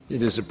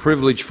It is a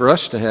privilege for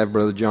us to have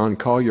Brother John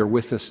Collier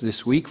with us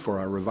this week for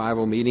our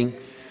revival meeting.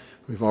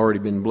 We've already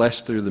been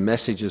blessed through the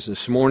messages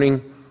this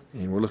morning,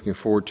 and we're looking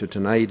forward to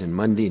tonight and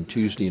Monday and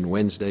Tuesday and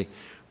Wednesday.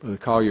 Brother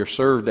Collier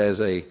served as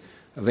an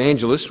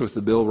evangelist with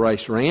the Bill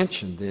Rice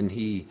Ranch, and then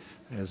he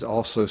has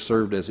also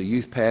served as a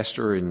youth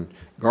pastor in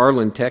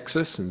Garland,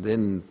 Texas, and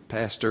then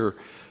pastor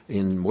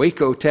in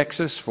Waco,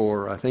 Texas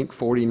for, I think,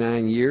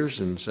 49 years,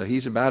 and so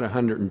he's about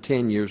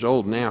 110 years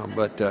old now,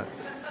 but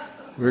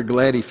we're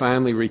glad he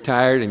finally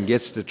retired and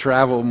gets to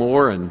travel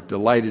more, and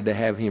delighted to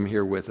have him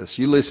here with us.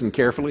 You listen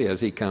carefully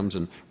as he comes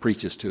and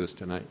preaches to us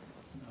tonight.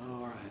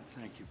 All right.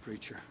 Thank you,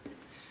 preacher.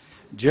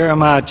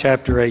 Jeremiah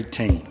chapter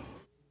 18.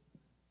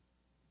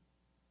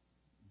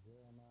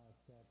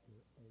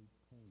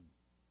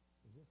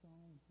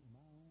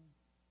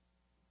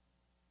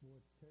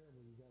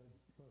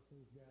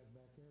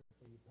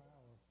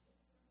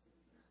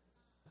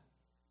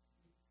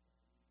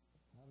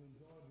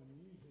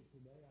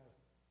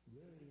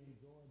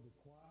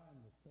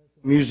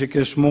 Music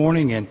this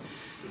morning, and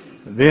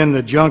then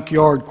the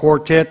Junkyard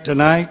Quartet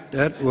tonight.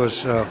 That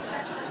was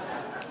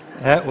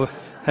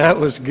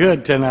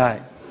good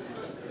tonight.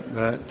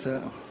 But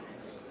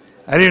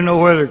I didn't know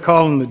whether to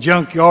call them the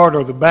Junkyard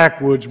or the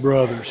Backwoods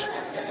Brothers.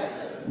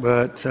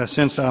 But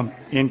since I'm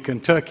in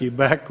Kentucky,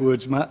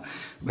 Backwoods might.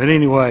 But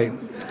anyway,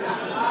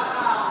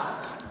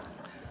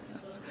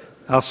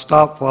 I'll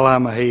stop while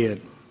I'm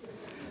ahead.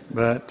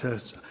 But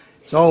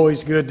it's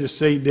always good to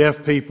see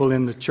deaf people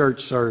in the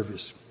church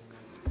service.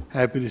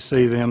 Happy to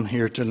see them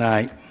here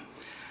tonight.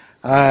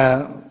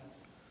 A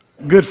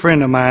good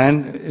friend of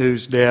mine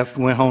who's deaf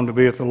went home to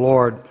be with the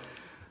Lord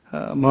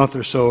a month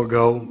or so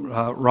ago,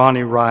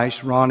 Ronnie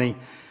Rice. Ronnie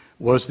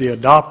was the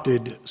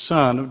adopted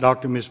son of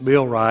Dr. and Miss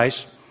Bill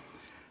Rice.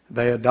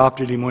 They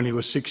adopted him when he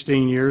was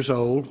 16 years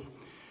old.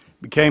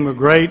 Became a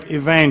great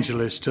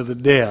evangelist to the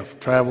deaf.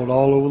 Traveled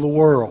all over the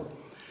world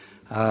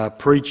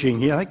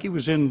preaching. I think he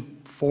was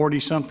in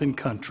 40-something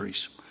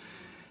countries.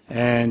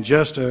 And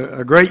just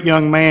a great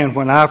young man.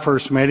 When I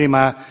first met him,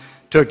 I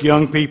took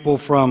young people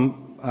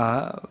from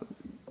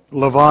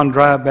Lavon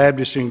Drive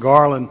Baptist in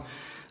Garland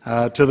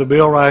to the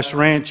Bill Rice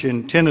Ranch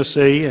in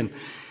Tennessee, and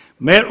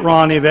met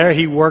Ronnie there.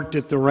 He worked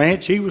at the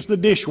ranch. He was the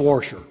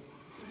dishwasher.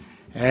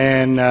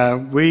 And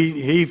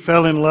he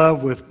fell in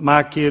love with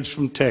my kids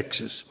from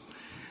Texas.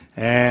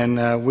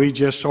 And we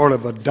just sort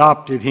of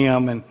adopted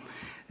him, and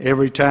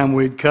every time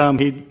we'd come,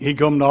 he'd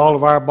come to all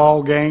of our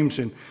ball games,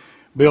 and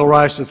Bill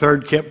Rice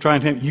III kept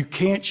trying to tell him, you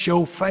can't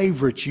show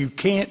favorites. You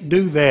can't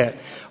do that.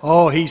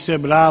 Oh, he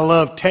said, but I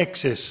love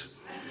Texas.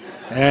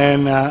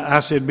 And I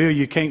said, Bill,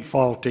 you can't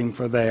fault him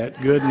for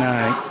that. Good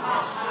night.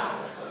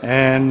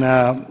 And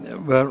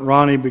but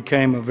Ronnie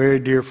became a very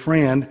dear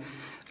friend.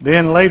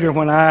 Then later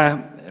when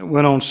I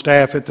went on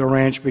staff at the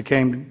ranch,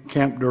 became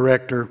camp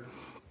director,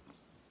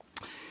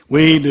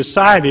 we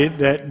decided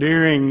that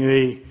during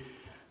the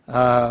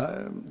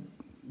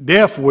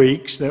deaf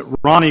weeks that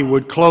Ronnie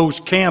would close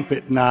camp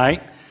at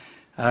night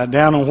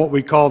down on what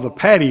we call the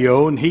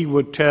patio, and he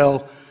would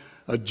tell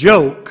a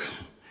joke,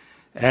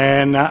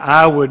 and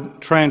I would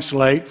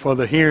translate for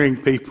the hearing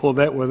people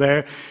that were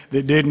there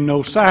that didn't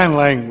know sign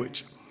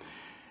language.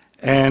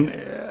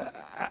 And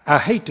I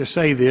hate to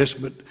say this,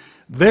 but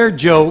their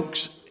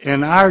jokes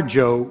and our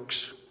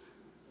jokes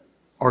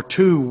are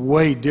two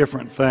way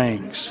different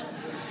things.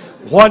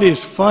 What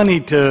is funny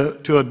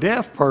to a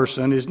deaf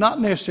person is not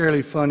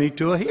necessarily funny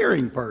to a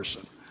hearing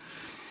person.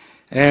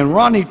 And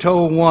Ronnie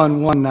told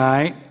one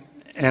night,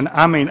 and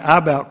I mean, I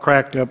about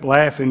cracked up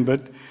laughing,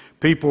 but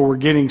people were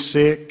getting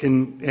sick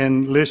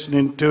and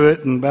listening to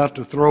it and about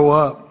to throw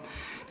up.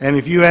 And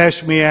if you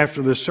ask me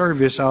after the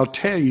service, I'll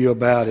tell you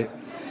about it.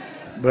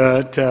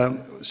 But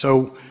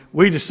so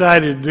we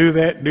decided to do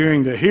that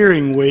during the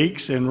hearing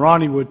weeks, and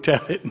Ronnie would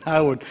tell it, and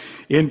I would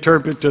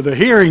interpret to the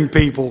hearing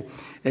people.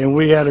 And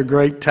we had a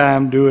great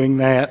time doing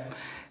that.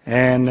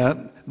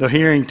 And the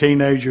hearing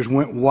teenagers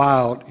went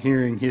wild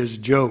hearing his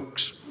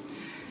jokes.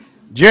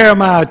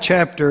 Jeremiah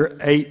chapter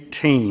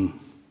 18.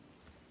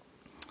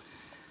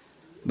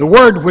 The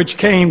word which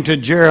came to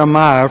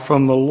Jeremiah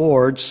from the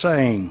Lord,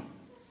 saying,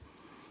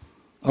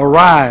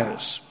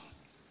 Arise,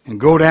 and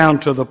go down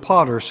to the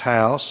potter's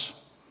house,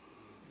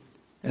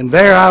 and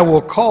there I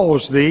will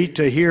cause thee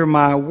to hear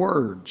my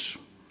words.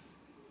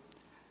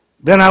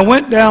 Then I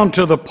went down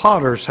to the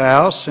potter's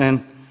house,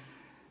 and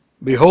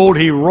behold,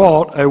 he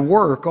wrought a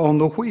work on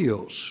the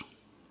wheels.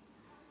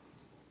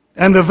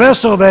 And the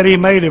vessel that he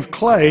made of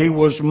clay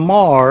was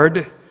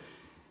marred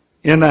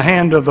in the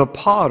hand of the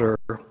potter.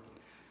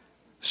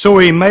 So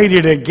he made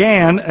it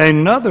again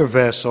another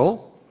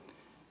vessel,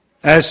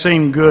 as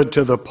seemed good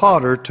to the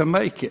potter to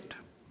make it.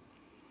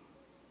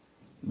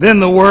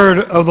 Then the word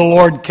of the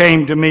Lord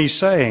came to me,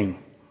 saying,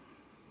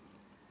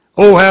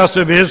 O house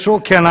of Israel,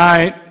 can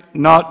I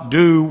not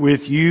do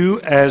with you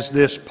as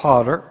this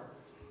potter,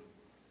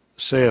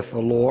 saith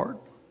the Lord?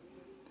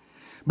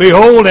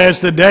 Behold,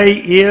 as the day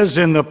is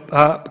in the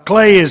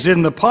clay is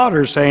in the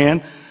potter's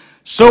hand,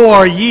 so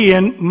are ye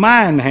in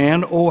mine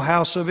hand, O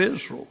house of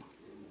Israel.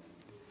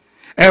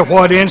 At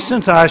what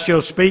instant I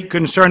shall speak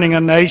concerning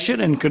a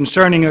nation and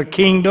concerning a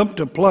kingdom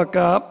to pluck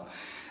up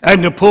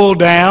and to pull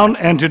down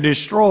and to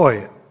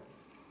destroy it.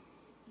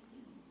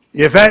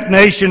 If that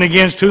nation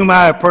against whom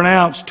I have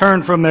pronounced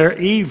turn from their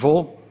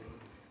evil,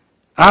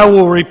 I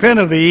will repent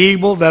of the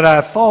evil that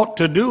I thought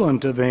to do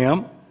unto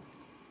them.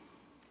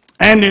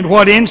 And in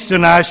what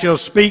instant I shall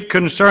speak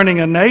concerning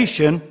a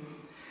nation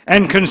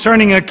and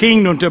concerning a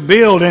kingdom to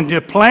build and to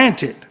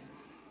plant it,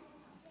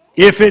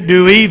 if it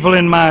do evil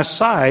in my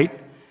sight,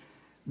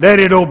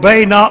 that it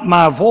obey not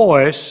my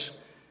voice,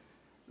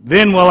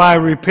 then will I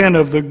repent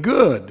of the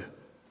good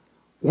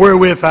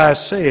wherewith I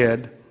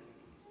said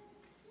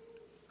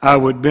I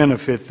would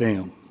benefit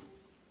them.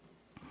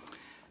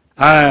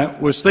 I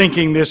was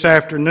thinking this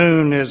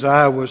afternoon as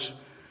I was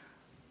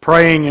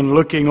praying and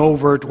looking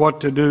over at what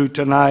to do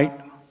tonight,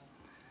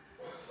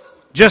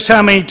 just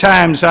how many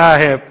times I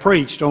have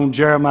preached on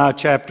Jeremiah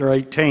chapter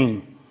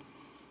 18.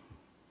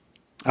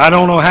 I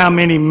don't know how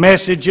many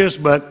messages,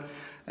 but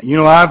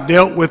I've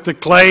dealt with the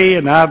clay,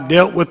 and I've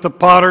dealt with the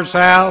potter's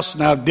house,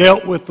 and I've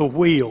dealt with the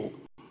wheel.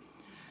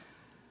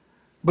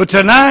 But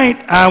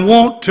tonight, I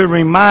want to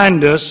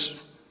remind us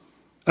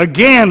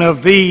again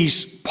of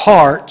these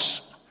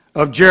parts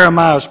of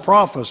Jeremiah's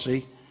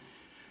prophecy,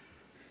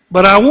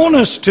 but I want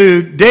us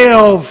to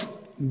delve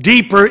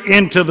deeper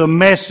into the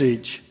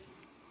message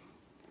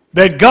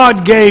that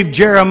God gave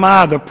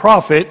Jeremiah the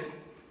prophet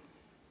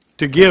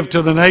to give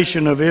to the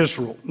nation of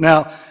Israel.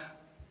 Now,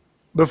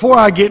 before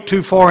I get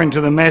too far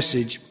into the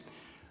message,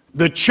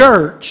 the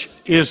church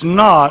is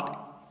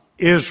not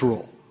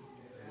Israel.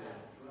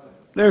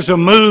 There's a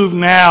move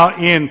now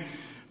in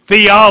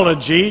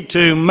theology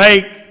to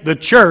make the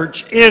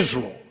church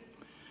Israel.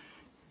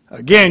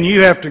 Again,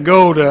 you have to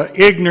go to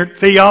ignorant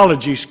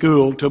theology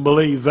school to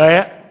believe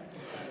that.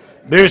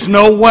 There's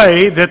no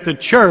way that the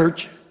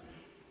church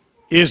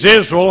is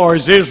Israel, or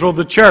is Israel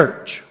the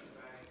church.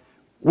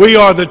 We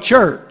are the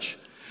church.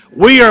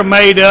 We are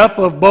made up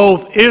of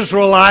both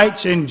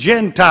Israelites and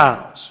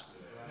Gentiles.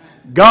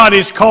 God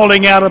is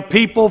calling out a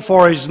people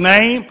for His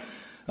name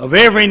of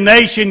every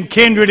nation,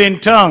 kindred,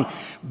 and tongue.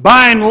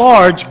 By and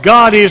large,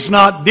 God is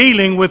not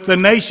dealing with the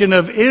nation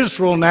of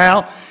Israel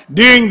now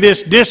during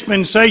this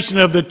dispensation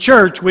of the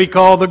church we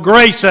call the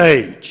grace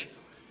age.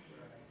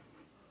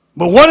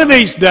 But one of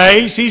these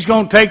days, He's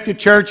going to take the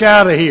church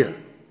out of here.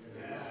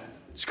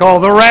 It's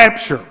called the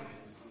rapture.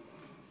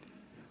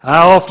 I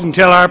often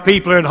tell our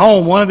people at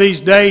home, one of these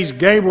days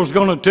Gabriel's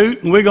going to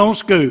toot and we're going to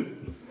scoot.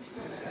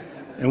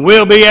 And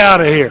we'll be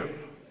out of here.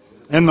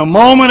 In the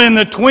moment, in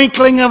the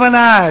twinkling of an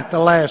eye at the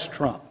last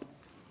trump.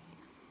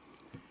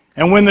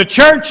 And when the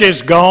church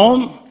is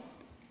gone,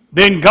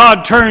 then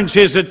God turns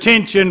His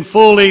attention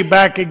fully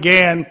back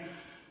again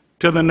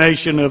to the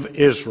nation of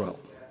Israel.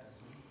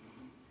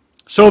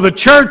 So the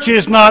church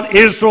is not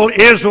Israel.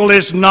 Israel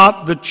is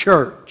not the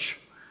church.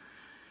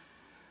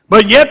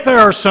 But yet there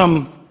are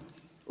some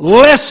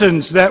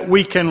lessons that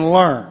we can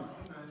learn.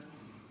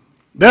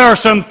 There are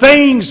some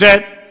things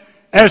that,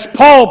 as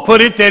Paul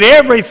put it, that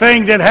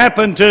everything that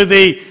happened to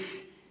the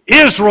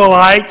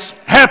Israelites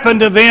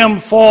happened to them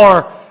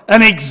for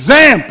an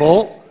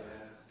example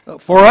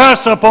for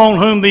us upon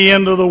whom the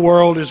end of the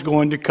world is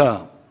going to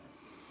come.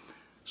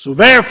 So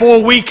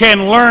therefore we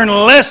can learn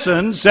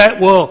lessons that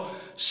will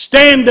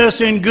stand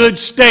us in good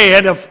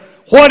stead of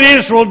what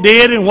Israel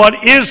did and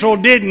what Israel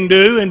didn't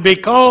do, and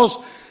because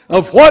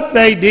of what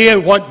they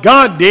did, what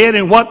God did,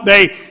 and what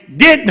they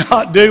did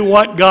not do,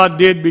 what God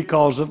did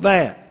because of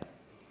that.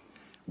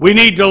 We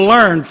need to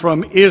learn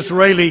from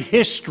Israeli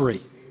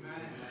history.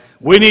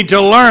 We need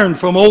to learn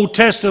from Old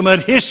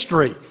Testament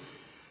history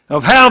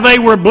of how they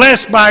were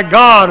blessed by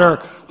God, or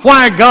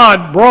why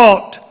God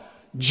brought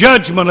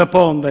judgment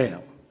upon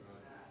them.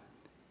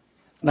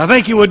 And I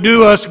think it would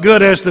do us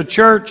good as the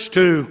church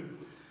to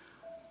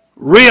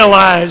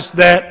realize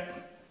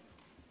that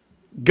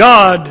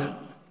God,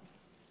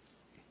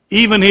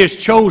 even His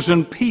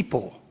chosen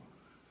people,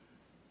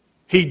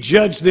 He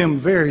judged them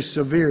very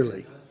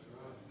severely.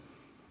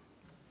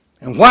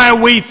 And why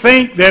we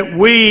think that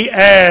we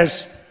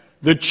as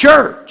the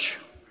church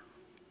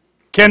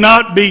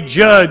cannot be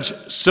judged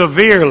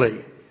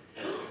severely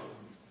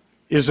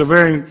is a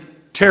very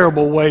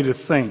terrible way to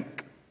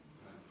think.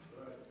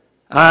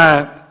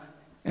 I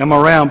am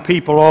around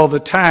people all the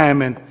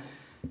time, and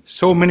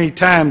so many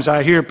times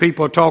I hear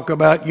people talk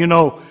about,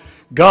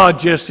 God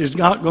just is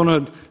not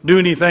going to do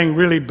anything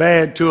really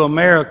bad to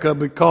America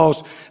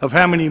because of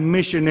how many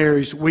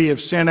missionaries we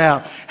have sent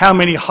out, how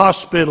many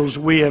hospitals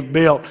we have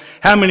built,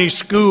 how many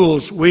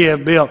schools we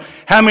have built,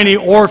 how many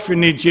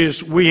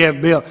orphanages we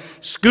have built.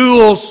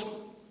 Schools,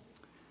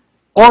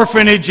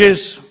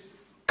 orphanages,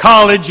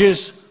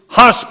 colleges,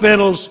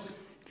 hospitals.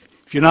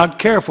 If you're not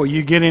careful,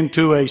 you get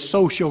into a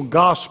social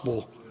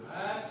gospel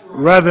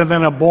rather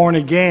than a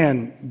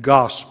born-again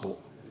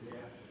gospel.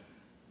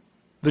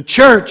 The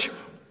church,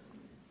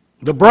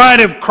 the bride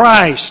of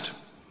Christ,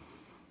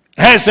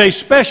 has a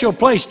special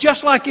place,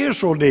 just like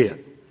Israel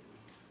did.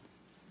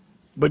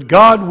 But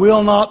God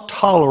will not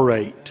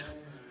tolerate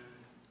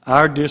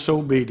our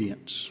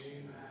disobedience.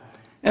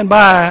 And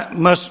I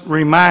must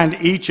remind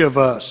each of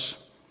us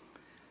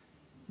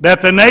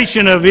that the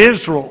nation of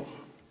Israel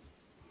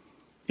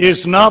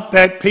is not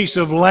that piece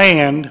of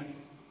land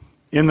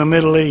in the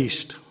Middle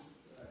East.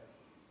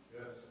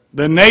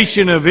 The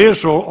nation of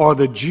Israel are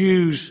the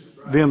Jews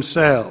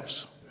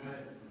themselves.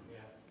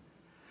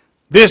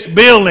 This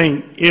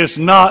building is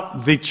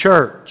not the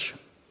church.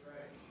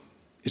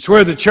 It's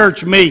where the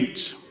church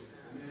meets.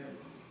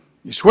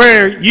 It's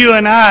where you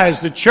and I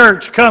as the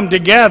church come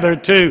together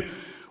to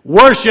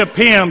worship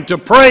Him, to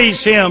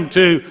praise Him,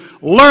 to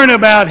learn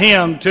about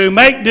Him, to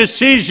make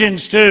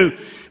decisions, to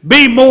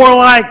be more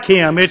like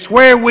Him. It's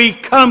where we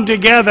come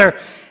together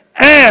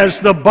as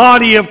the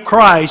body of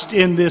Christ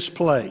in this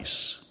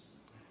place.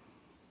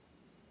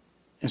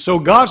 And so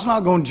God's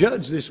not going to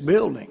judge this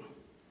building.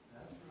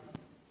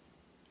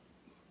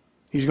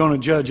 He's going to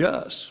judge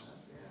us.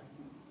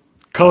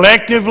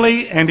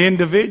 Collectively and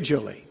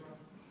individually.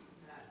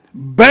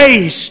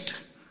 Based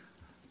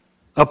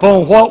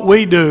upon what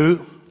we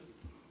do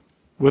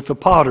with the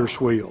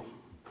potter's wheel.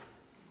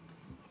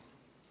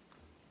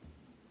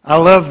 I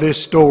love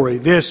this story,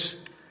 this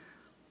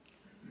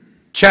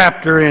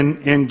chapter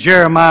in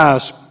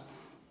Jeremiah's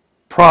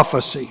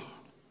prophecy.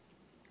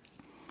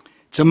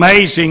 It's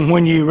amazing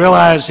when you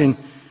realize in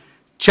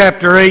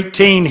chapter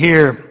 18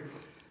 here,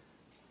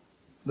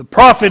 the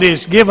prophet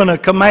is given a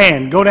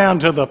command, go down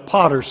to the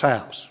potter's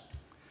house.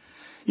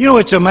 You know,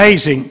 it's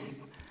amazing.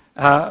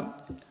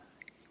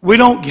 We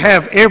don't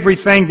have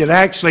everything that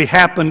actually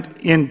happened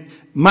in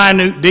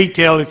minute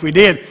detail. If we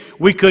did,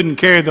 we couldn't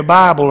carry the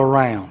Bible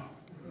around.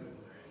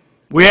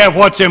 We have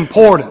what's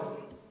important.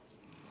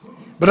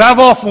 But I've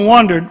often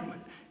wondered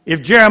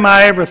if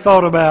Jeremiah ever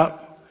thought about,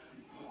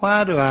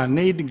 why do I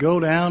need to go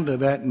down to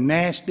that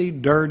nasty,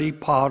 dirty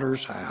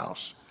potter's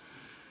house?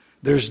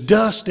 There's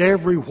dust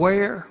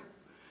everywhere.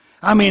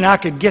 I mean, I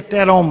could get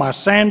that on my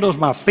sandals.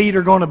 My feet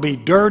are going to be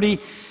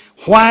dirty.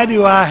 Why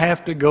do I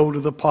have to go to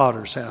the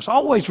potter's house?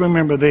 Always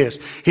remember this.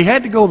 He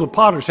had to go to the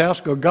potter's house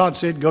because God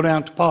said go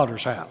down to the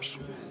potter's house.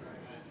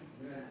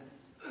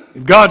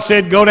 If God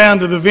said go down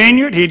to the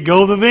vineyard, He'd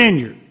go to the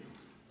vineyard.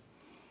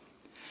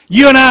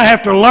 You and I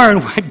have to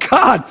learn when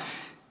God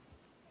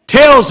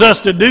tells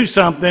us to do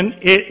something,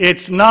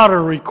 it's not a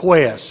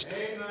request.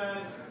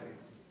 Amen.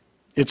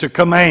 It's a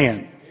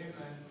command. Amen.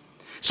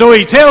 So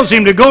He tells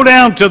him to go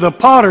down to the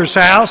potter's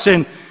house,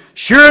 and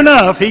sure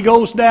enough, he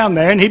goes down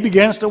there and he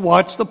begins to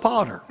watch the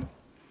potter.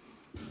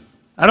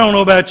 I don't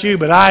know about you,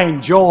 but I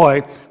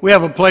enjoy, we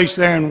have a place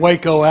there in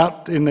Waco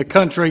out in the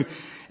country,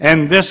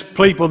 and this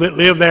people that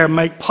live there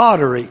make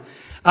pottery.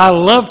 I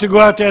love to go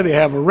out there. They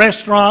have a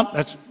restaurant.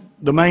 That's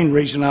the main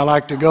reason I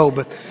like to go,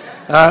 but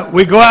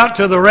we go out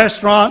to the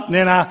restaurant, and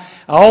then I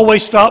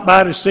always stop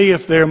by to see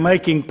if they're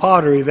making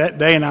pottery that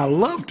day, and I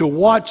love to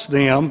watch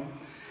them,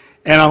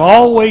 and I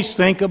always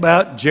think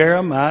about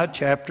Jeremiah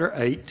chapter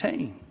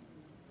 18.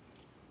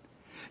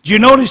 Do you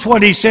notice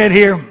what he said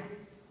here?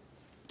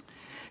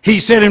 He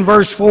said in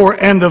verse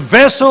 4, and the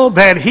vessel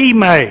that he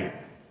made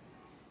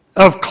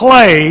of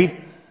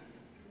clay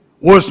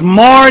was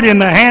marred in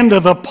the hand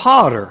of the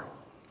potter.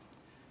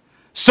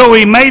 So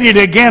he made it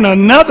again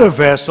another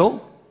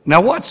vessel. Now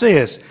what's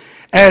this?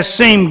 As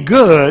seemed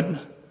good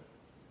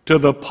to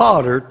the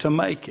potter to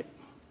make it.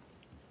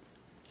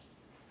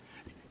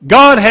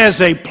 God has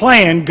a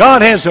plan.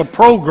 God has a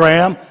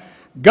program.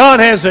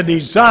 God has a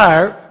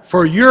desire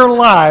for your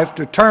life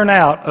to turn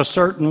out a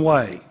certain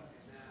way.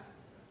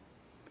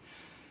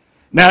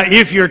 Now,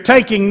 if you're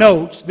taking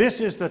notes,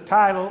 this is the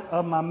title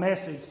of my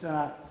message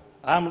tonight.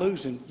 I'm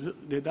losing.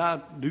 Did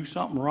I do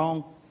something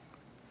wrong?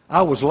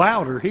 I was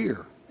louder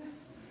here.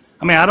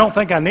 I mean, I don't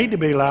think I need to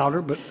be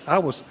louder, but I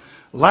was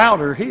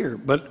louder here.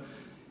 But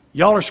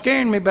y'all are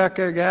scaring me back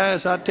there,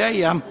 guys. I tell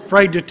you, I'm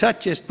afraid to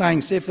touch this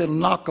thing, see if it'll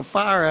knock a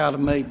fire out of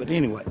me. But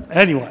anyway,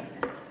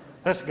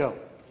 let's go.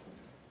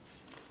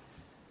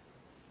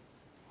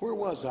 Where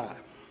was I?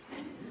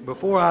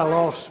 Before I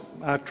lost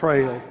my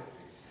trail.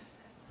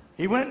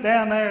 He went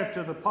down there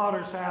to the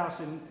potter's house,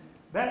 and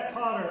that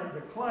potter,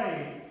 the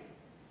clay,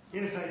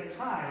 is a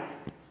type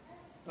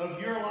of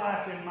your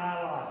life and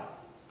my life.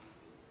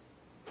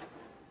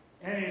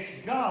 And it's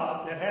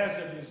God that has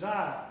a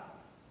desire.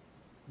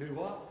 Do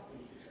what?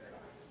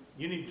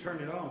 You need to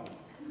turn it on.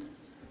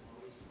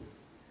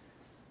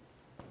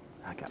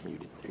 I got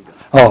muted. There you go.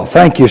 Oh,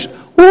 thank you.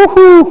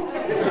 Woohoo!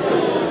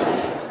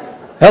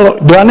 Hello.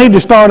 Do I need to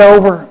start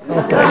over?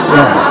 Okay.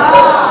 Yeah.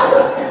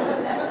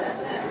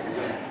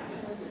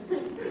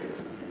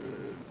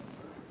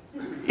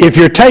 If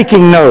you're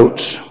taking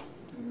notes,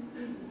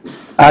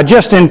 I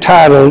just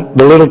entitled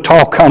the little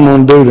talk I'm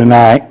going to do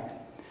tonight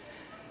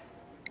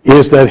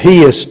is that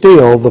He is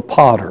still the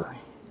potter.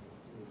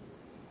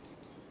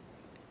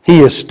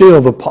 He is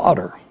still the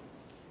potter.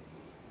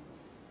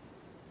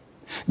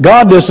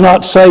 God does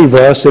not save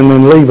us and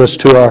then leave us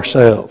to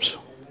ourselves.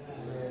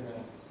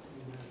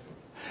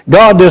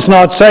 God does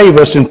not save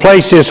us and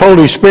place His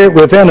Holy Spirit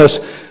within us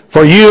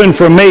for you and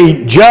for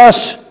me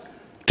just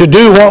to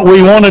do what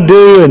we want to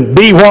do and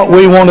be what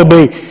we want to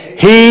be.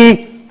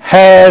 He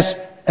has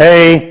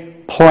a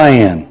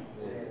plan.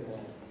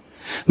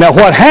 Now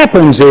what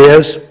happens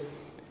is,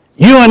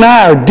 you and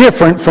I are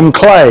different from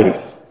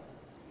clay.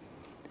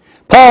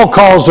 Paul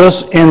calls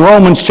us in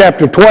Romans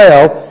chapter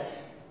 12,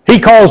 he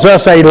calls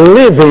us a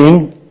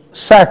living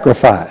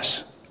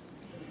sacrifice.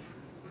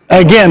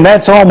 Again,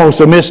 that's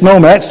almost a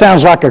misnomer. That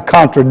sounds like a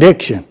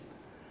contradiction.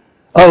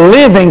 A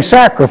living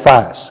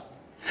sacrifice.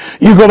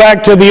 You go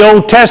back to the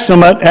Old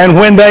Testament, and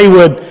when they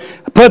would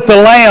put the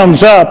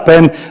lambs up,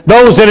 and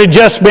those that had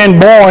just been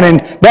born, and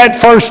that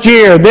first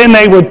year, then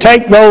they would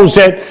take those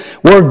that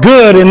were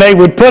good, and they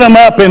would put them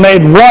up, and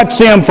they'd watch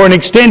them for an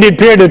extended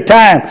period of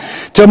time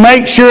to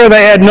make sure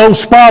they had no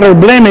spot or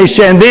blemish,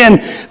 and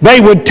then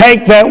they would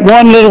take that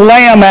one little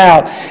lamb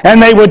out,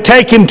 and they would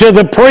take him to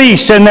the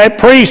priest, and that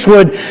priest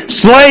would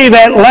slay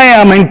that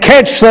lamb and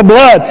catch the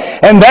blood,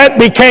 and that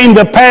became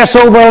the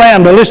Passover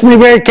lamb. Now listen to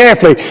me very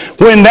carefully.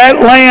 When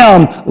that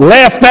lamb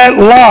left that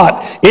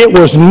lot, it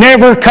was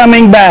never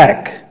coming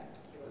back.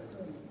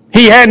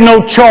 He had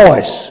no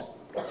choice.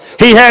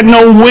 He had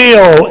no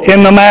will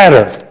in the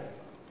matter.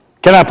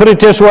 Can I put it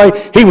this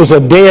way? He was a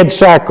dead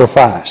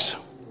sacrifice.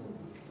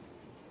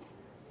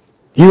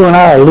 You and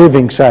I are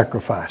living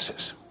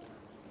sacrifices.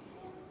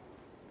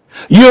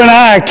 You and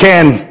I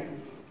can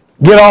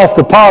get off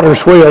the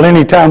potter's wheel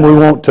anytime we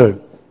want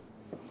to.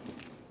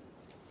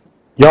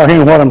 Y'all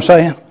hearing what I'm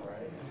saying?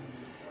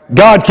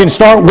 God can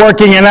start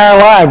working in our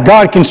life.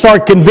 God can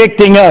start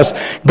convicting us.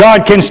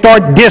 God can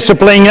start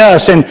disciplining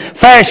us and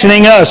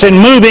fashioning us and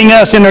moving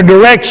us in a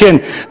direction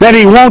that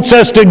He wants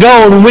us to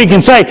go. And we can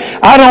say,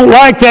 I don't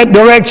like that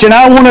direction.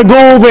 I want to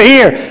go over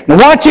here. Now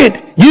watch it.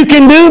 You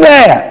can do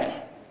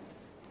that.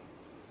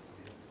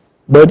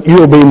 But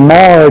you'll be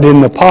marred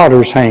in the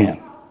potter's hand.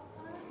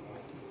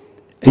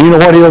 And you know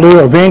what He'll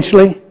do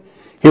eventually?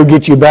 He'll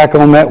get you back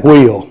on that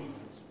wheel.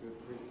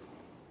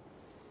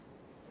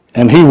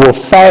 And He will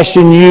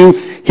fashion you,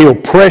 He'll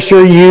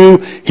pressure you,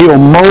 He'll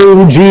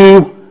mold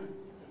you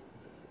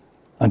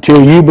until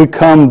you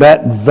become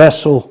that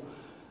vessel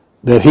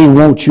that He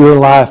wants your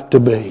life to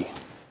be.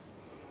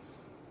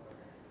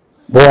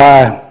 Boy,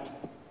 I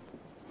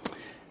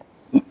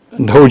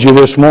told you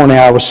this morning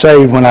I was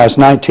saved when I was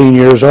 19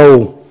 years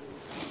old.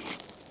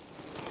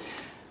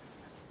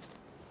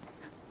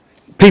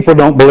 People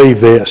don't believe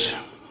this.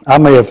 I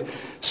may have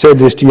said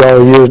this to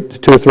y'all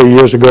 2 or 3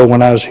 years ago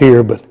when I was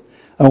here, but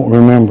I don't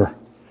remember.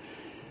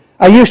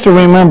 I used to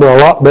remember a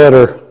lot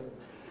better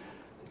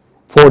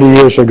 40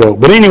 years ago.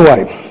 But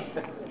anyway,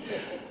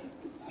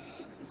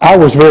 I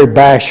was very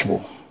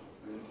bashful.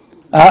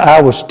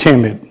 I was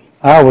timid.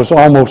 I was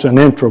almost an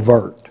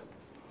introvert.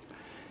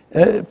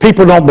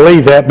 People don't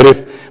believe that, but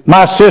if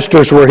my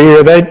sisters were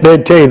here,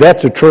 they'd tell you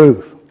that's the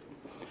truth.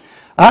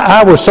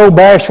 I was so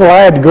bashful I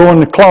had to go in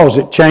the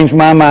closet, change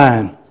my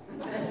mind.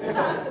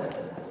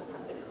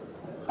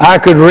 I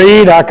could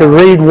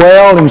read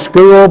well in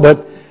school,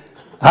 but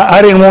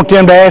I didn't want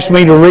them to ask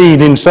me to read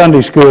in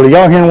Sunday school. Are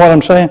y'all hearing what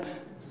I'm saying?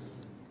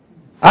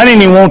 I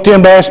didn't even want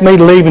them to ask me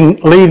to lead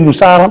in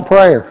silent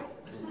prayer.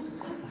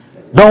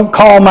 Don't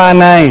call my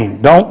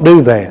name. Don't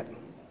do that.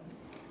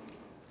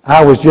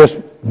 I was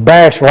just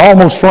bashful. I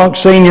almost flunked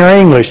senior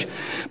English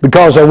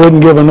because I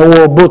wouldn't give an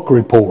oral book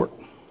report.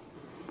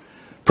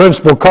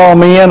 Principal called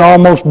me in,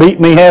 almost beat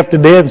me half to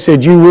death, and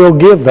said, you will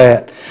give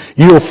that.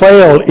 You'll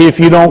fail if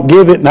you don't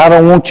give it, and I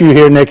don't want you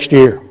here next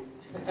year.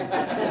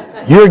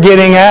 You're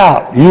getting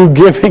out. You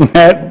giving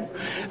that.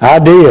 I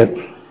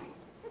did.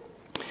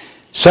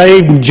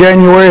 Saved in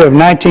January of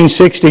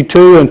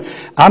 1962, and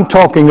I'm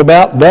talking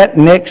about that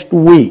next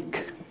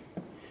week.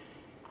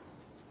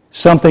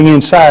 Something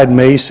inside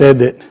me said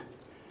that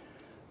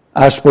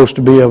I was supposed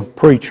to be a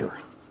preacher.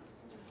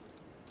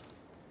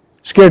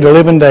 Scared the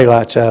living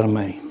daylights out of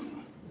me.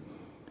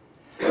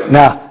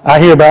 Now, I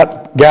hear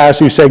about guys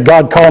who say,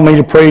 God called me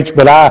to preach,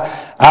 but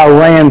I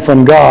ran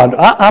from God.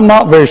 I'm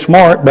not very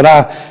smart, but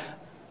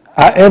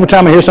every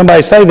time I hear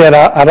somebody say that,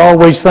 I'd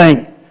always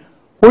think,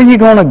 where are you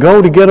going to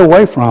go to get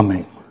away from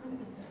Him?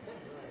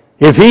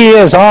 If He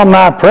is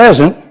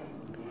omnipresent,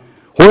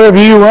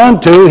 wherever you run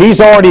to,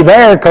 He's already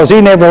there because He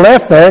never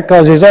left there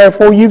because He's there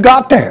before you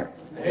got there.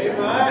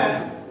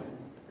 Amen.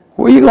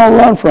 Where are you going to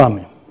run from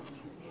Him?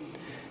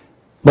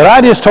 But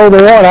I just told the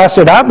Lord, I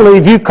said, I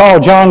believe you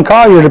called John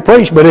Collier to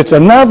preach, but it's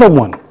another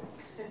one.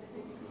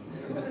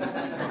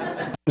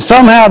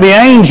 Somehow the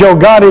angel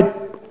got it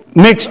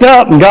mixed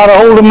up and got a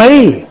hold of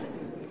me.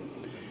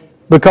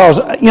 Because,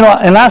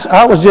 and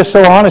I was just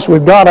so honest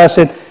with God, I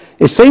said,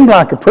 it seemed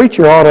like a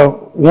preacher ought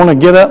to want to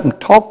get up and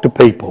talk to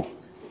people.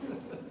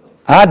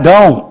 I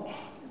don't.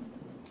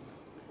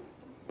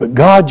 But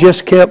God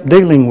just kept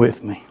dealing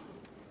with me.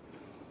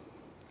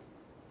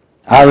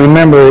 I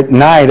remember at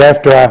night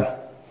after I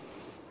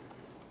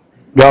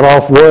got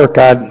off work,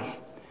 I'd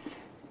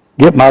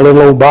get my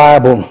little old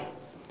Bible.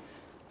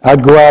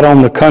 I'd go out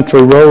on the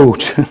country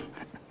roads.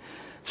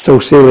 So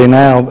silly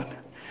now, but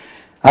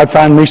I'd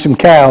find me some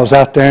cows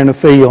out there in the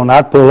field, and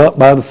I'd pull up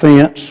by the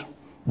fence,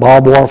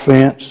 barbed wire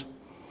fence.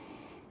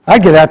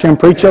 I'd get out there and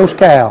preach those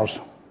cows.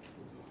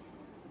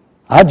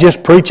 I'd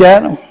just preach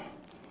at them.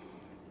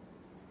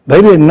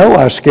 They didn't know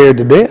I was scared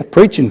to death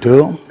preaching to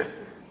them.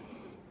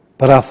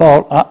 But I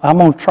thought, I'm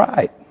going to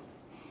try it.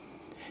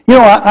 You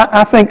know,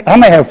 I think I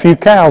may have a few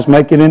cows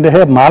make it into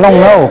heaven. I don't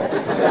know.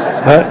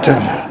 But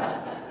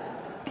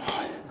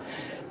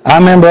I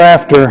remember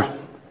after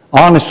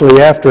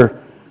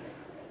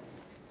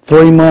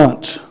 3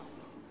 months,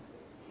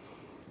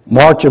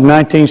 March of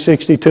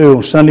 1962,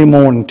 on Sunday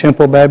morning,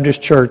 Temple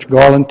Baptist Church,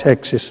 Garland,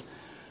 Texas,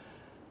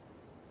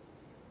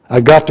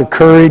 I got the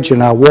courage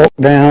and I walked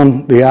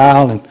down the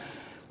aisle and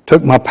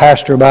took my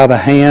pastor by the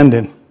hand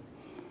and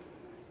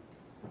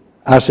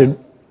I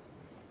said,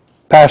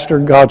 Pastor,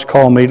 God's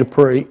called me to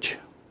preach.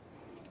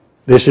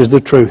 This is the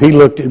truth. He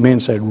looked at me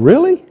and said,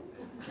 really?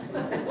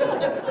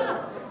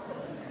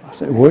 I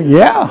said, well,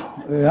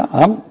 yeah,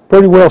 I'm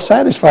pretty well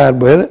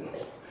satisfied with it.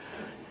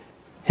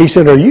 He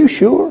said, are you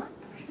sure?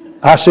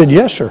 I said,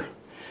 yes, sir.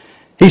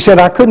 He said,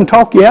 I couldn't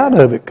talk you out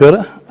of it, could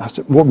I? I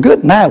said, well,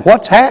 good night.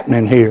 What's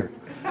happening here?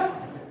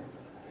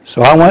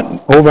 So I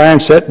went over there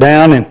and sat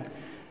down, and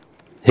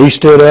he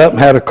stood up and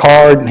had a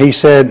card, and he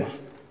said,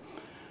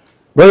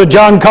 Brother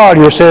John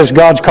Collier says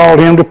God's called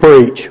him to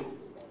preach.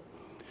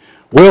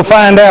 We'll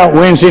find out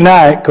Wednesday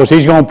night because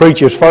he's going to preach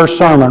his first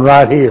sermon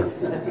right here.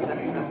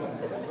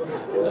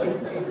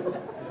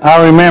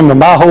 I remember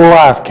my whole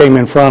life came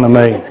in front of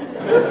me.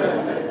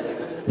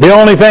 The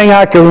only thing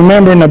I could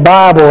remember in the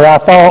Bible I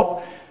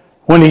thought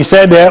when he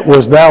said that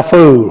was, thou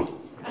fool.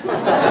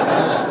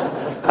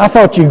 I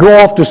thought you go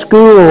off to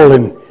school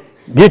and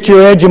get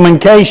your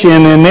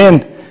education and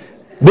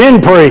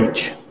then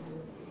preach.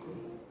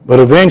 But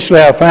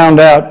eventually I found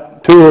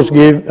out schools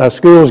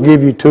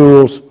give you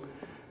tools.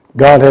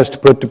 God has to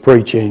put the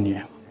preach in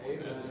you.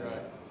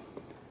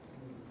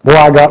 Boy,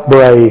 I got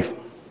brave.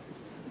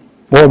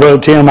 Boy, Brother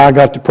Tim, I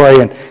got to pray,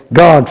 and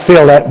God,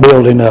 fill that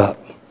building up.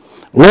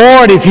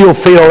 Lord, if you'll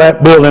fill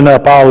that building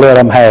up, I'll let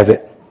them have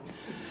it.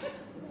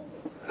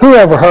 Who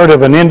ever heard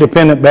of an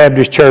independent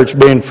Baptist church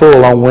being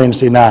full on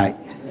Wednesday night?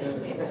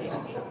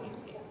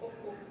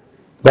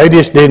 They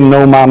just didn't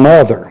know my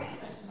mother.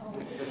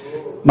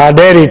 My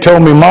daddy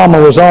told me Mama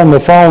was on the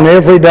phone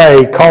every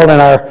day calling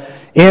our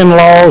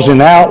in-laws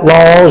and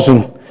outlaws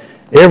and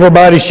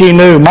everybody she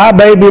knew. My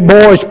baby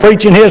boy's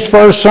preaching his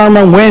first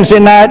sermon Wednesday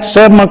night,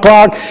 7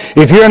 o'clock.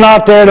 If you're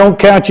not there, don't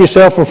count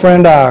yourself a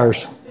friend of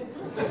ours.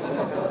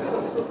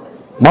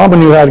 Mama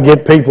knew how to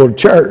get people to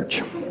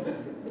church.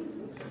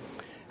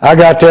 I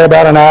got there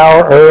about an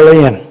hour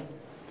early, and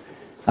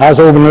I was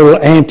over in a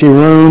little ante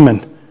room,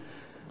 and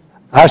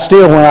I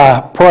still, when I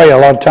pray, a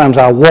lot of times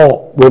I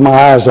walk with my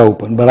eyes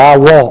open, but I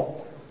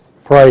walk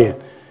praying.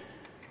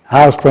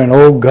 I was praying,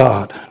 oh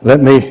God,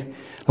 let me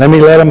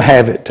let them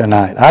have it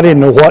tonight. I didn't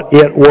know what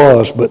it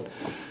was, but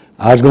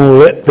I was going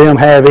to let them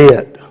have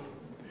it.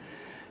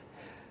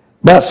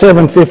 About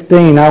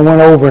 7:15, I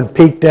went over and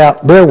peeked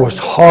out. There was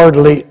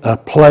hardly a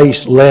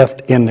place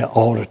left in the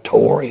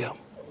auditorium.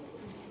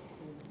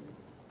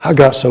 I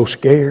got so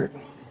scared.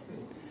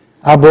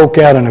 I broke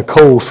out in a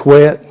cold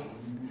sweat.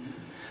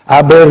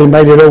 I barely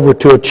made it over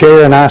to a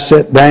chair and I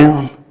sat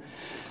down.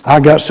 I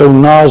got so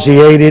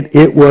nauseated,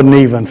 it wasn't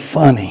even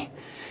funny.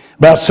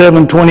 About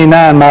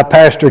 7:29, my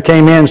pastor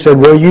came in and said,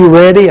 well, you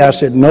ready? I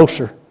said, no,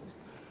 sir.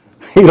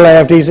 He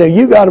laughed. He said,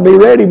 you got to be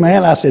ready,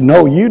 man. I said,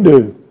 no, you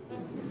do.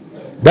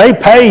 They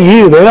pay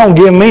you. They don't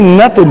give me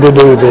nothing to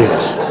do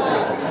this.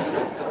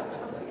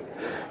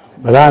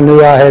 But I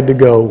knew I had to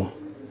go.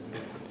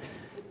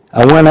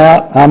 I went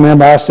out. I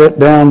remember I sat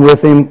down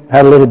with him,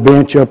 had a little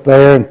bench up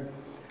there,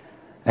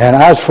 and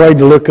I was afraid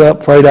to look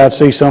up, afraid I'd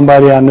see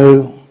somebody I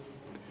knew.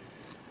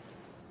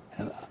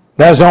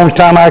 That's the only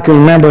time I can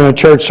remember in a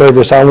church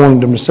service I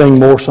wanted them to sing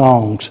more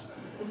songs.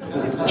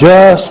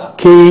 Just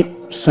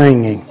keep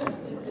singing.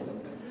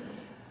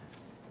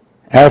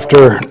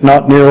 After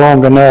not near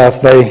long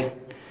enough, they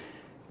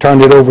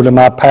turned it over to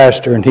my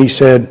pastor, and he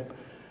said,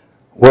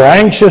 we're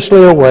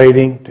anxiously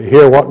awaiting to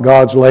hear what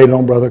God's laid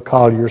on Brother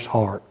Collier's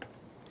heart.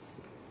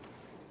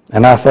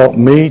 And I thought,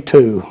 me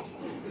too.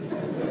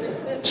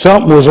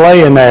 Something was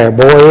laying there,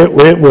 boy.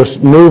 It was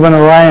moving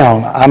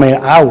around. I mean,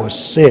 I was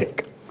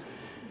sick.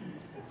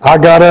 I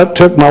got up,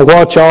 took my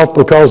watch off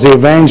because the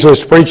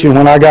evangelist preaching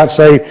when I got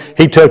saved,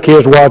 he took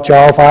his watch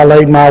off. I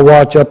laid my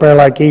watch up there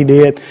like he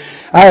did.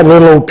 I had a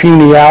little old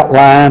puny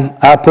outline.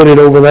 I put it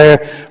over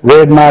there,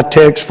 read my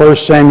text, 1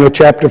 Samuel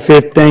chapter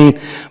 15.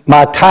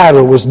 My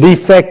title was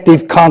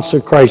Defective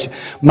Consecration.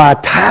 My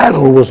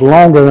title was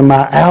longer than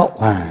my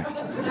outline.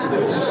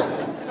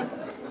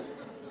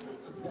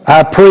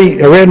 I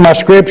read my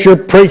scripture,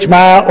 preached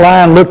my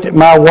outline, looked at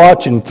my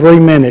watch, and 3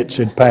 minutes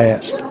had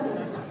passed.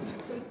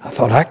 I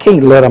thought, I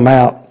can't let them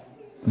out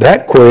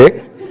that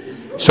quick.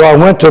 So I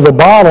went to the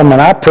bottom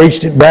and I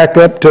preached it back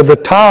up to the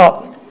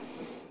top,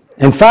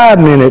 and 5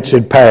 minutes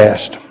had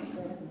passed.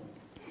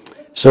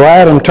 So I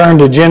had them turn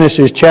to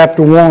Genesis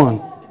chapter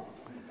 1.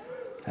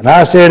 And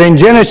I said, in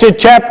Genesis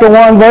chapter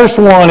 1, verse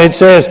 1, it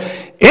says,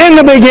 in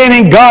the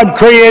beginning God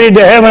created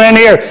the heaven and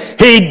the earth.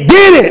 He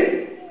did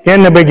it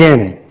in the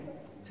beginning.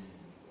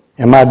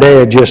 And my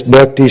dad just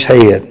ducked his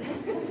head.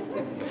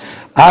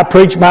 I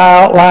preached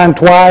my outline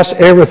twice,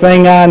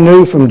 everything I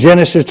knew from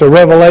Genesis to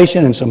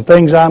Revelation, and some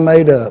things I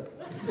made up.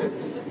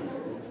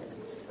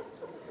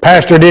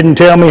 Pastor didn't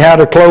tell me how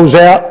to close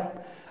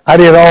out. I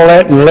did all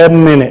that in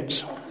 11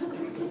 minutes.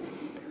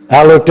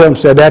 I looked up and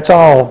said, that's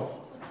all.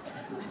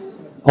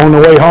 On the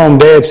way home,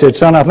 Dad said,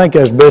 son, I think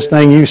that's the best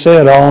thing you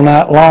said all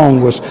night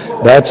long was,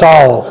 that's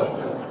all.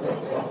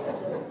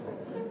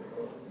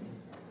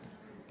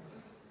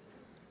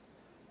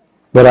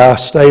 But I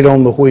stayed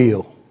on the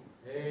wheel.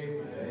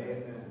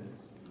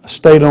 I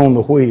stayed on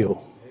the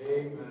wheel.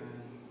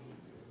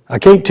 I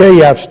can't tell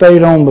you I've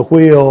stayed on the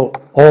wheel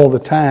all the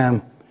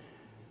time.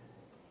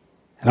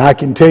 And I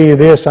can tell you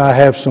this, I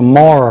have some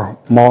more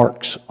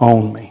marks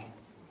on me,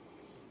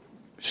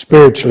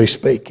 spiritually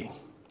speaking.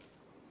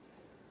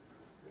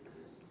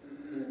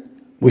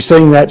 We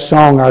sing that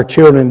song our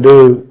children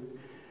do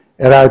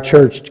at our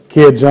church,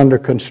 Kids Under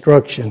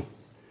Construction.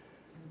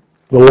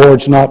 The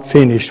Lord's not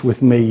finished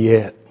with me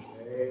yet.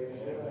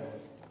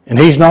 And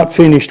He's not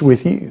finished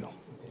with you.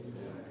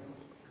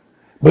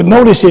 But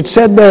notice it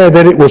said there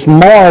that it was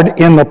marred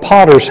in the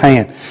potter's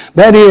hand.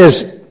 That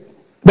is,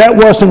 that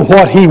wasn't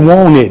what He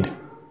wanted.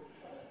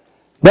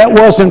 That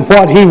wasn't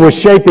what He was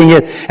shaping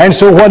it. And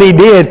so what He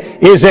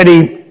did is that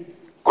He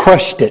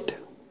crushed it.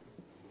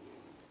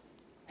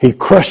 He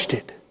crushed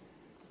it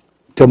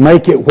to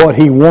make it what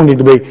He wanted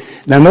to be.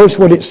 Now notice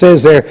what it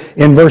says there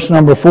in verse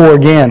number 4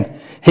 again.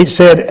 He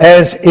said,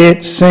 as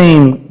it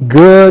seemed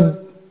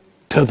good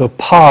to the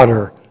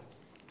potter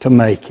to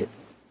make it.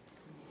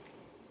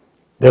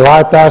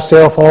 Delight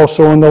thyself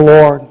also in the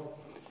Lord.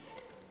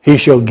 He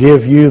shall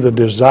give you the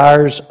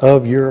desires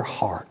of your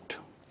heart.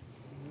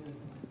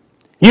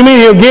 You mean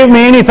He'll give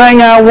me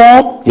anything I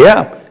want?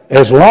 Yeah,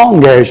 as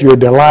long as you're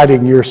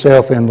delighting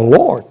yourself in the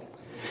Lord.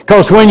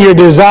 Because when you're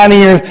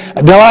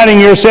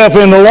delighting yourself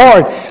in the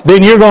Lord,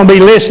 then you're going to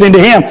be listening to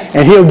Him,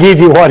 and He'll give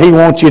you what He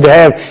wants you to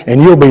have,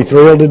 and you'll be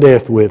thrilled to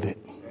death with it.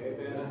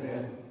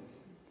 Amen.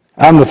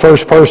 I'm the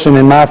first person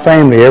in my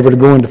family ever to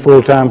go into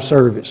full-time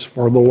service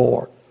for the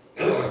Lord.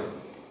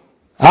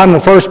 I'm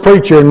the first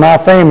preacher in my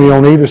family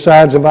on either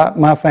sides of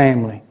my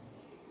family.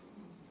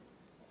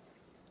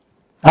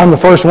 I'm the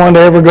first one to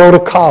ever go to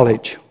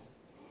college.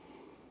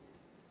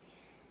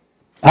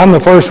 I'm the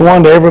first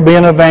one to ever be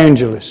an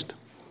evangelist.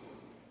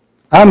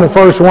 I'm the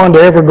first one to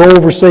ever go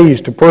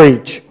overseas to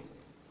preach.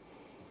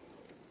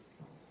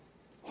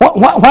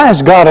 Why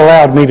has God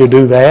allowed me to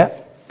do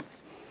that?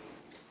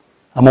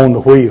 I'm on the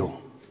wheel.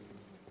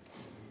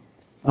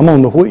 I'm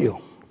on the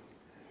wheel.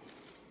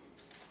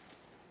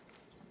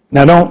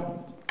 Now don't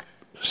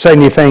say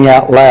anything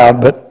out loud,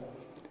 but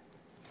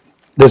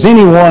does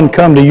anyone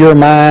come to your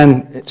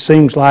mind, it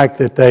seems like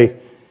that they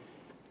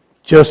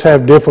just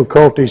have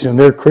difficulties in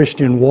their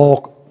Christian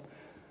walk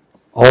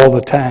all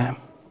the time?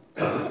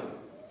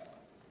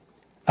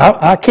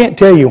 I can't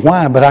tell you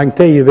why, but I can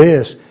tell you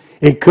this.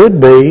 It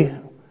could be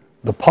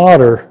the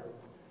potter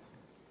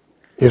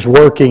is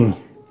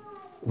working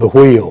the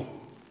wheel.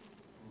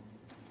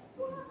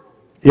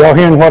 Y'all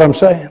hearing what I'm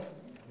saying?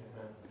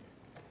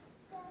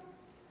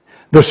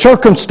 The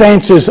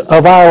circumstances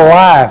of our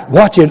life,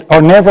 watch it,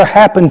 are never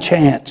happen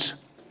chance.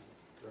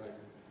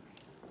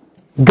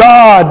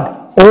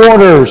 God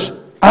orders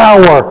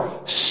our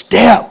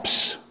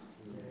steps.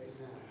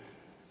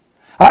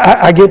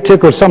 I get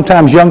tickled.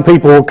 Sometimes young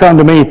people will come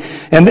to me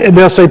and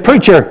they'll say,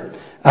 preacher,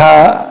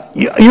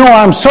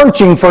 I'm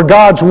searching for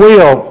God's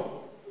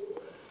will.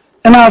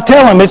 And I'll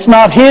tell them it's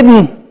not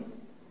hidden.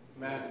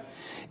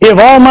 If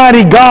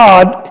Almighty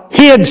God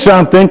hid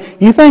something,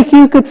 you think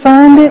you could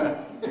find it?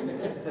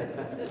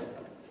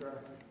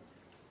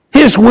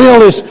 His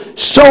will is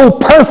so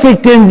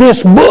perfect in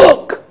this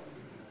book.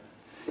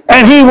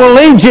 And He will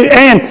lead you.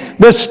 And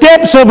the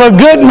steps of a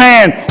good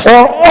man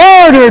are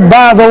ordered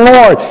by the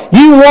Lord.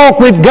 You walk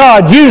with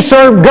God. You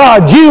serve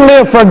God. You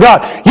live for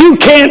God. You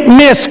can't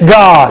miss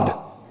God.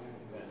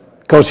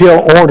 Because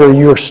He'll order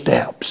your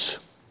steps.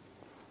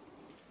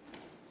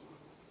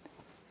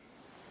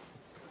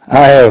 I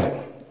have,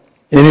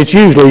 and it's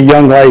usually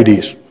young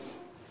ladies.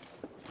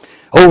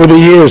 Over the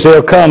years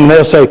they'll come and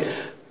they'll say,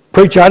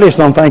 preacher, I just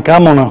don't think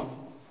I'm going to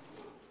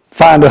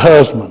find a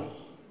husband.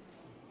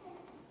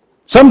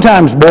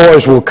 Sometimes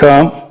boys will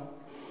come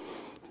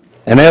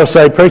and they'll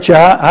say, preacher,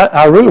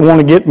 I really want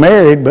to get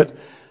married, but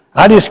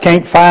I just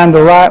can't find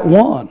the right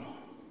one.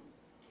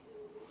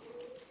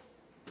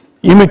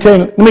 Let me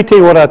tell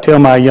you what I tell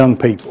my young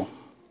people.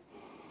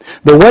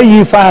 The way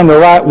you find the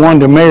right one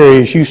to marry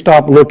is you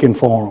stop looking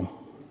for them.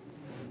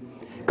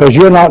 Because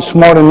you're not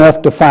smart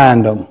enough to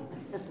find them.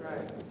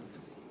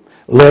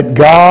 Let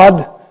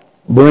God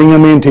bring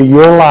them into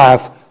your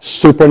life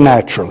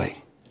supernaturally.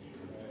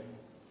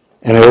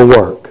 And it'll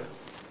work.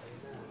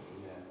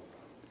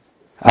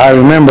 I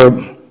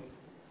remember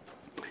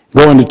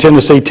going to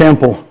Tennessee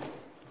Temple.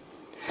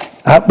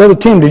 Brother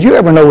Tim, did you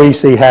ever know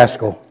E.C.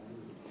 Haskell?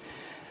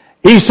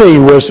 E.C.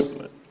 was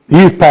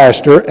youth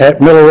pastor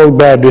at Miller Road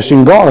Baptist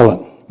in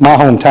Garland, my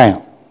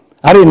hometown.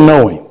 I didn't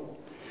know him.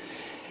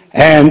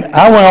 And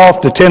I went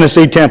off to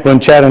Tennessee Temple in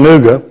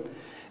Chattanooga,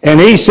 and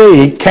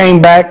E.C.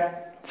 came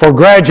back for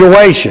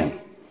graduation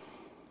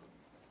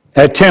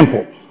at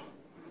Temple.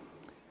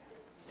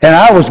 And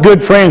I was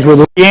good friends with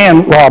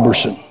Leanne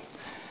Robertson.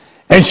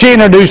 And she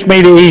introduced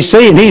me to EC,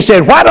 and he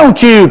said, why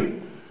don't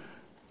you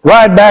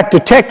ride back to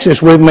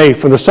Texas with me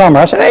for the summer?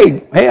 I said,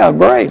 hey,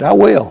 great, I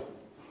will.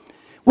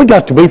 We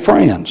got to be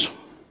friends.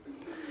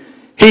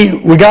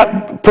 We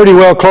got pretty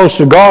well close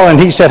to Garland.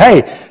 He said,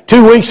 hey,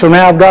 2 weeks from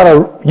now I've got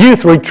a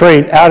youth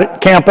retreat out at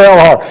Camp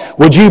Elhart.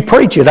 Would you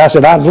preach it? I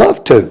said, I'd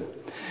love to.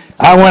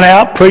 I went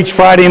out, preached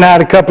Friday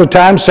night a couple of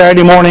times,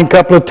 Saturday morning a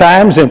couple of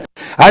times, and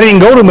I didn't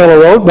go to Miller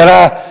Road, but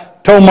I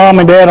told Mom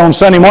and Dad on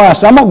Sunday morning, I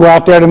said, I'm going to go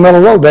out there to Miller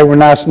Road. They were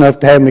nice enough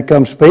to have me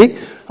come speak.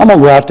 I'm going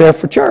to go out there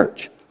for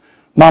church.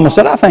 Mama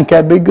said, I think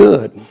that'd be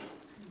good.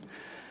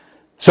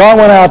 So I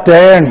went out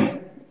there and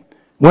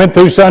went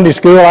through Sunday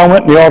school. I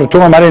went in the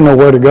auditorium. I didn't know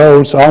where to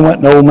go, so I went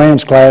in the old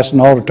man's class in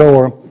the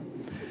auditorium.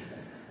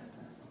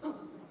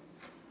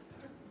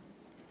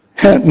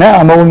 Now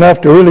I'm old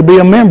enough to really be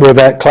a member of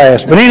that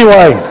class. But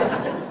anyway,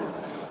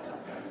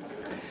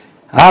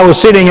 I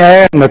was sitting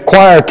there and the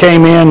choir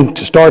came in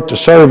to start the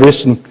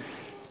service, and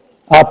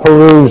I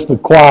perused the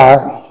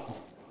choir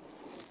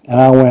and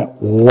I went,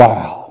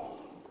 wow,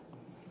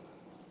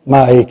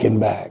 my aching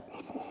back.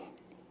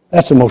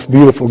 That's the most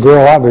beautiful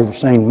girl I've ever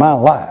seen in my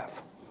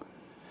life.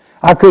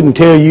 I couldn't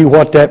tell you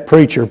what that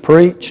preacher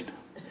preached.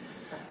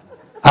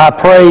 I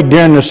prayed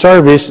during the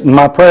service, and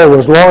my prayer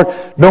was, Lord,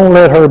 don't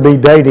let her be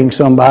dating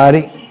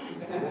somebody.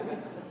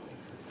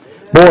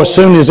 Boy, as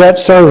soon as that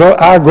service,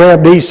 I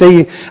grabbed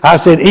EC. I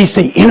said,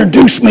 EC,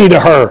 introduce me to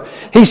her.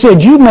 He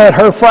said, you met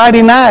her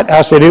Friday night.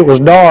 I said, it was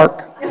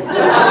dark.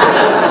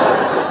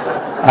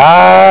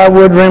 I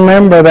would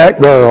remember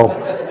that girl.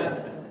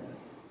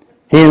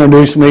 He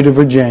introduced me to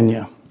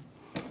Virginia.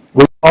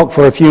 We talked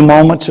for a few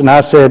moments, and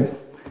I said,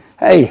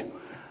 hey,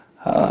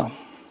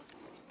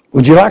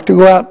 would you like to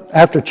go out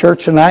after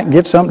church tonight and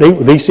get something to eat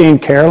with EC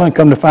and Carolyn?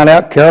 Come to find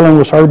out, Carolyn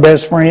was her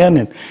best friend,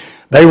 and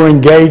they were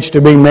engaged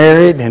to be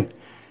married, and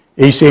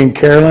EC and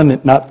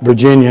Carolyn, not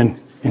Virginia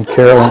and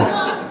Carolyn.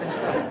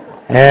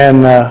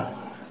 And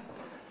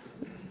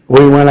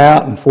we went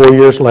out, and 4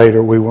 years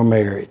later, we were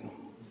married.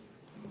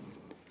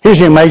 Here's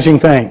the amazing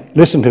thing.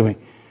 Listen to me.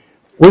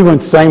 We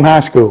went to the same high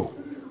school.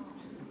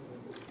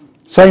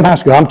 Same high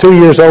school. I'm 2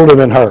 years older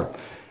than her.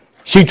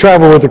 She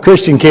traveled with the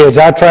Christian kids.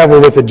 I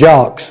traveled with the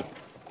jocks.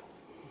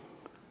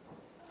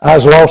 I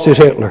was lost as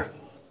Hitler.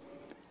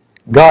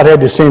 God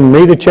had to send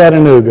me to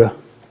Chattanooga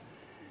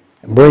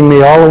and bring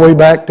me all the way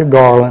back to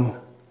Garland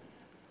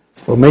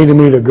for me to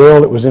meet a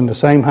girl that was in the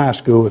same high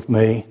school with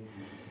me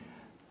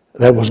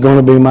that was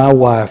going to be my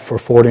wife for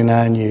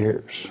 49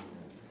 years.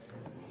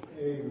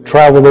 Amen.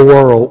 Travel the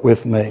world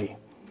with me.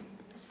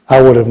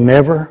 I would have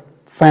never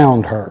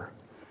found her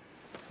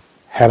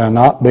had I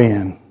not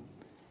been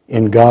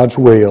in God's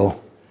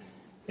will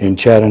in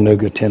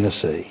Chattanooga,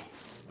 Tennessee.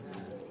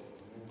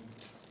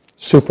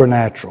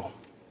 Supernatural.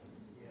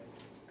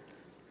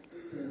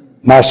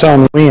 My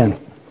son Wynn,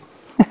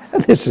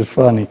 this is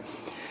funny.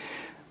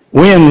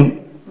 Wynn,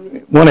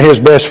 one of his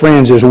best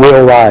friends is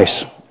Will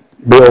Rice,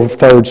 Bill's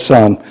third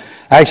son.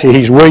 Actually,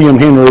 he's William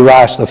Henry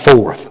Rice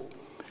IV,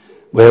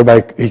 but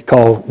everybody he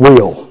called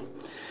Will.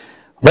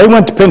 They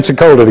went to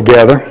Pensacola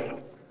together,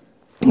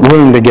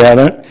 roomed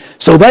together,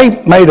 so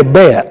they made a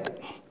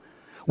bet.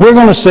 We're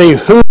going to see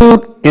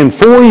who in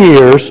 4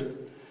 years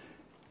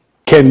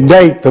can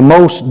date the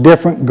most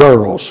different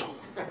girls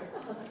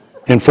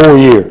in 4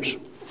 years.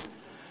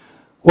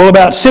 Well,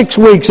 about 6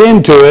 weeks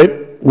into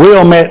it,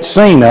 Will met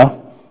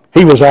Cena.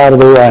 He was out of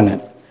the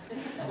running.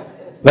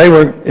 They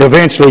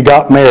eventually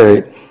got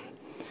married.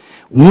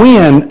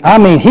 Wynn,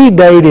 he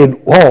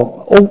dated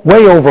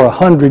way over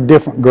 100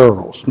 different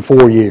girls in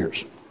 4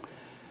 years.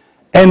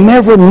 And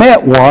never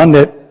met one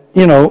that,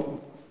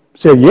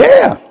 said,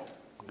 yeah.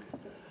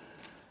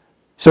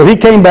 So he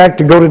came back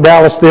to go to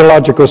Dallas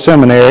Theological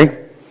Seminary,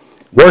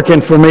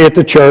 working for me at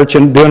the church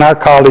and doing our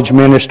college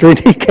ministry. And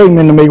he came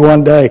into me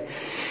one day,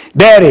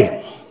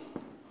 Daddy,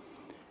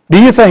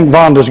 do you think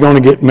Vonda's going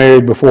to get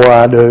married before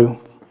I do?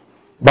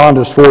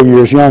 Vonda's 4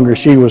 years younger.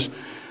 She was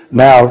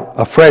now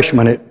a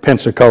freshman at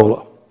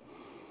Pensacola.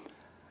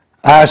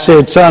 I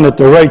said, son, at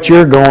the rate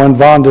you're going,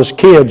 Vonda's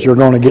kids are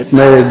going to get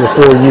married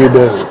before you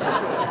do.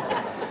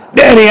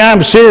 Daddy,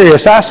 I'm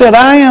serious. I said,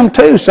 I am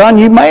too, son.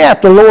 You may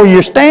have to lower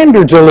your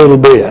standards a little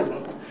bit.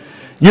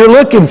 You're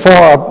looking for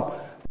a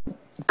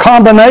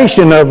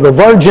combination of the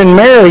Virgin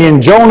Mary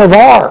and Joan of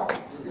Arc.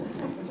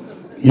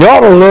 You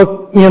ought to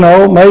look,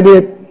 maybe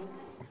at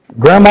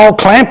Grandma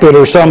Clampett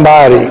or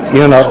somebody,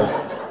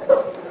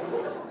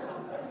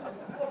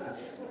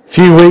 A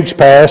few weeks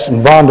passed,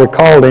 and Vonda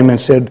called him and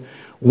said,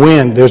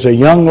 Wynn, there's a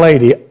young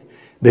lady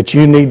that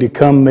you need to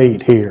come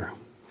meet here.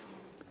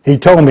 He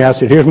told me, I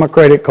said, here's my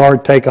credit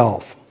card, take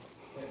off.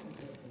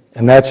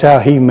 And that's how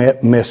he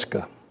met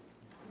Miska.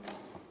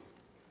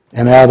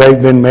 And now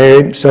they've been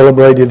married,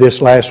 celebrated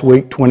this last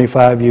week,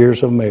 25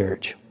 years of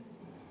marriage.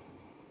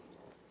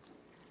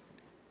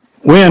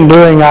 Wynn,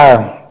 during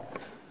our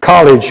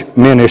college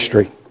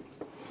ministry,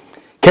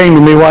 came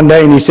to me one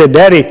day and he said,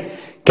 Daddy,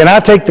 can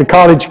I take the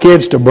college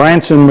kids to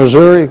Branson,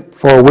 Missouri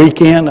for a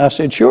weekend? I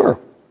said, sure.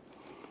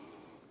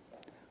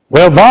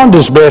 Well,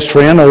 Vonda's best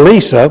friend,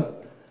 Elisa,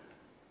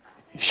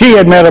 She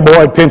had met a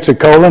boy at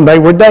Pensacola, and they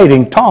were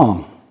dating,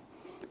 Tom.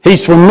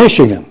 He's from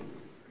Michigan.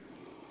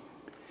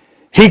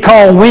 He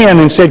called Wynn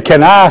and said,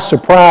 "Can I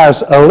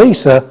surprise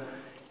Elisa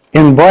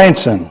in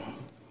Branson?"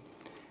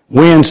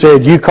 Wynn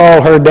said, "You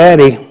call her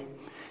daddy,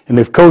 and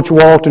if Coach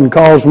Walton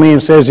calls me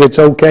and says it's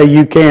okay,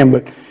 you can,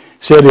 but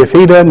said if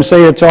he doesn't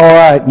say it's all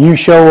right and you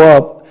show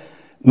up,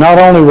 not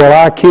only will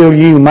I kill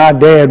you, my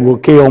dad will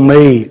kill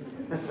me.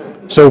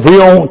 So if we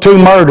don't want two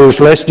murders,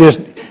 let's just,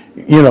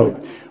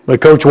 But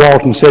Coach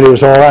Walton said it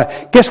was all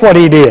right. Guess what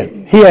he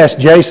did? He asked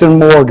Jason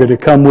Morgan to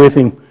come with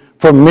him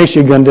from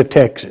Michigan to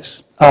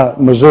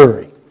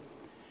Missouri.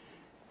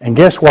 And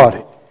guess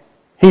what?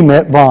 He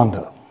met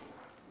Vonda.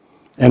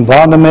 And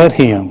Vonda met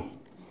him.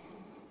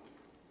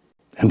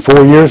 And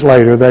 4 years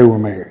later, they were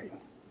married.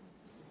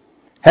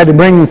 Had to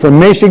bring them from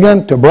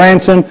Michigan to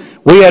Branson.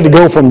 We had to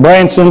go from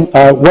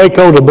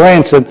Waco to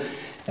Branson.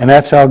 And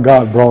that's how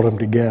God brought them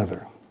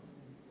together.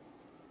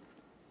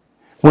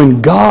 When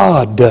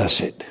God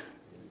does it,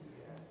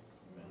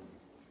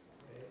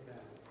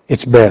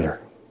 it's better.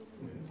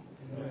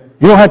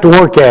 You don't have to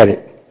work at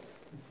it.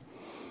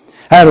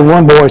 I had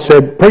one boy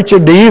said, "Preacher,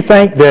 do you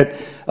think that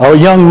a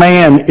young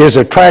man is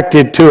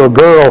attracted to a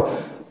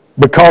girl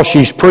because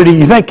she's pretty?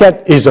 You think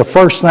that is the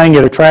first thing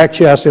that attracts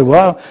you?" I said,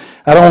 "Well,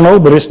 I don't know,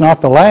 but it's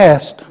not the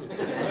last."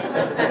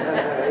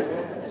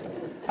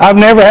 I've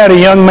never had a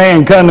young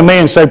man come to me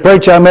and say,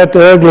 "Preacher, I met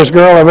the ugliest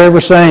girl I've ever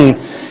seen,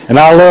 and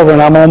I love her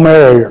and I'm going to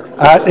marry her."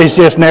 It's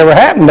just never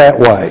happened that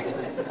way.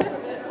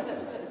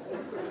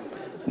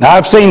 Now,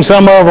 I've seen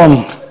some of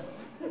them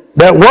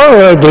that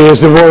were ugly,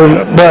 as the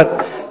word,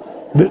 but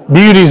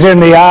beauty's in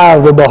the eye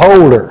of the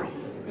beholder.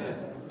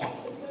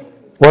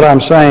 What I'm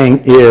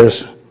saying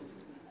is,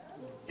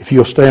 if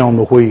you'll stay on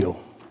the wheel,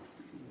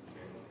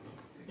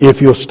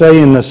 if you'll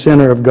stay in the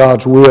center of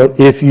God's will,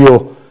 if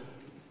you'll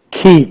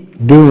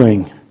keep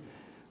doing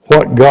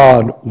what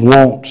God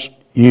wants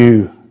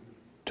you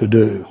to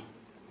do.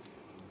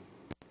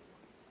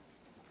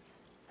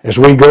 As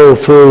we go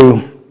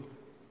through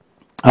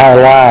our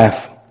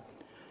life,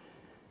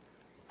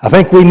 I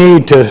think we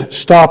need to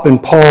stop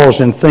and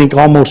pause and think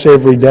almost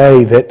every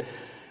day that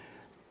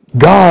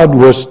God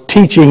was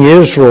teaching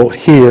Israel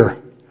here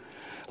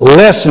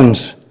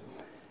lessons,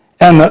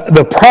 and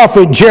the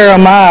prophet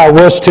Jeremiah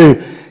was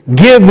to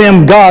give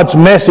them God's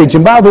message.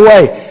 And by the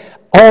way,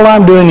 all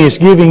I'm doing is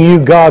giving you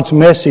God's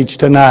message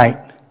tonight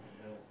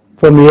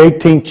from the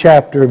 18th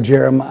chapter of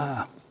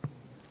Jeremiah.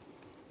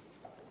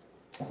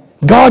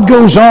 God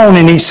goes on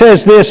and He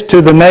says this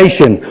to the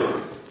nation,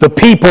 the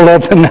people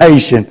of the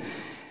nation.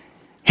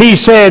 He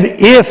said,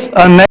 if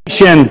a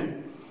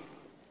nation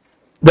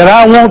that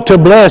I want to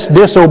bless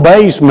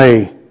disobeys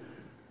me,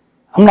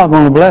 I'm not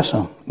going to bless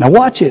them. Now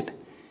watch it.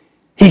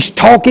 He's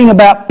talking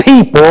about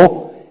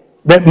people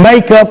that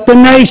make up the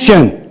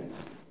nation.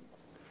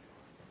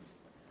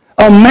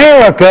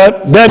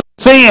 America doesn't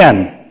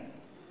sin.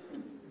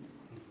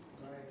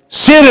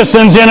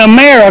 Citizens in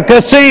America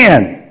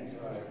sin.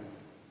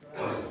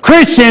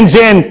 Christians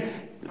in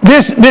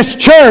this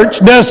church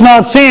does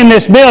not sin,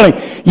 this building.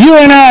 You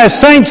and I as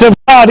saints of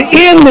God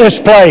in this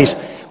place,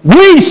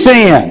 we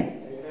sin.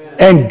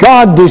 And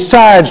God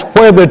decides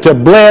whether to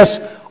bless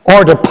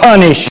or to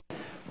punish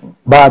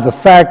by the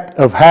fact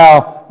of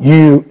how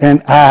you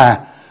and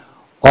I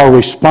are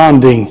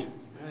responding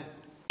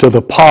to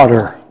the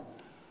potter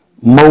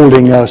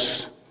molding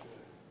us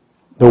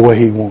the way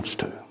He wants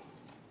to.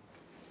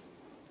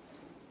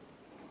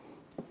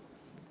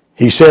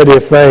 He said,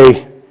 if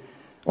they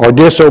are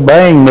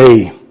disobeying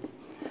me,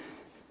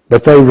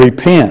 but they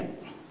repent,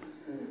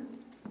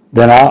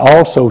 then I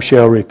also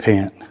shall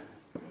repent.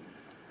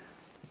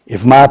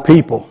 If my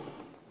people,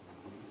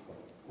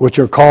 which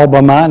are called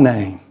by my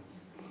name,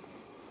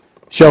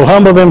 shall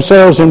humble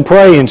themselves and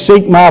pray and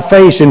seek my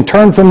face and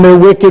turn from their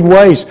wicked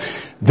ways,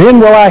 then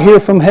will I hear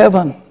from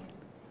heaven.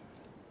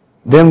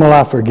 Then will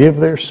I forgive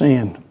their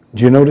sin.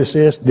 Do you notice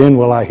this? Then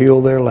will I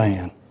heal their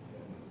land.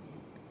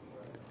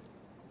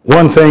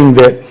 One thing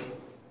that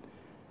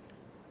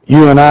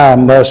you and I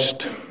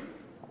must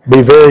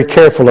be very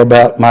careful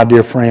about, my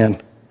dear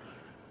friend,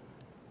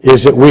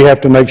 is that we have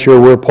to make sure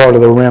we're part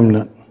of the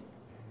remnant.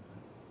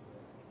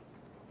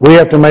 We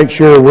have to make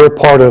sure we're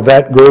part of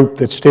that group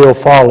that still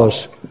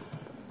follows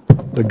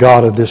the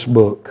God of this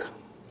book.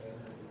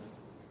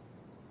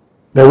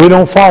 That we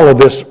don't follow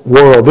this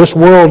world. This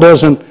world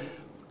doesn't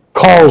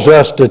cause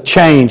us to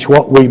change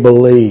what we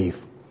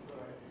believe.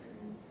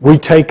 We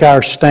take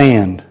our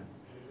stand.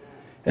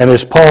 And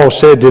as Paul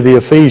said to the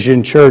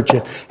Ephesian church,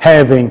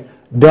 having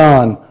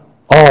done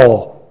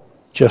all,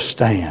 just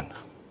stand.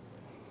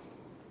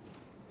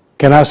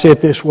 Can I say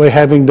it this way?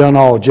 Having done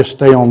all, just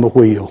stay on the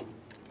wheel.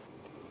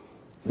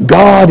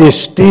 God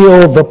is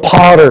still the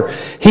potter.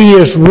 He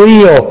is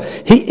real.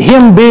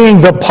 Him being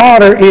the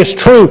potter is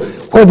true.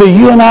 Whether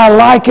you and I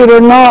like it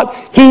or not,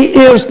 He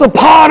is the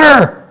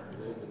potter.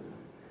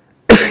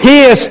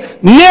 He has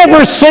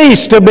never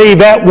ceased to be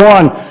that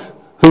one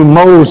who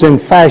molds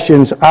and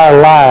fashions our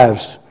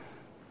lives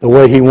the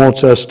way He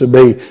wants us to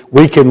be.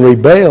 We can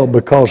rebel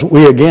because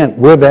we're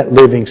that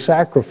living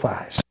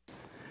sacrifice.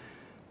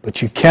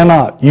 But you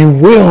cannot, you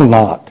will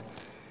not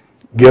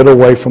get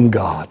away from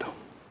God.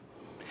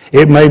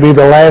 It may be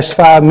the last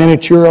 5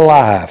 minutes you're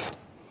alive,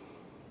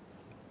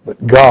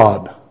 but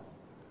God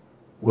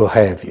will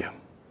have you.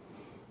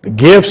 The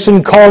gifts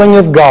and calling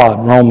of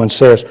God, Romans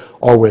says,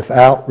 are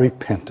without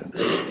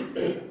repentance.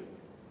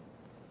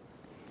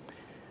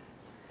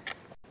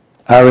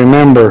 I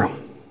remember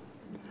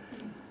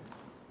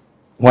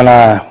when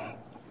I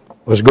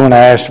was going to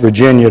ask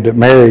Virginia to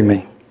marry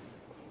me.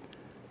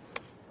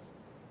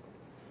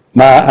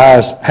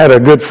 I had a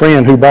good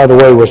friend who, by the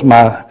way, was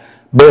my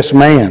best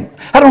man.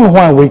 I don't know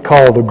why we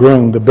call the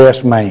groom the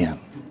best man.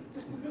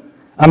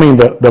 I mean,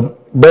 the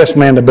best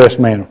man, the best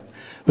man.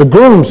 The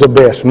groom's the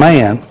best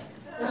man.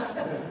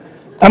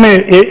 I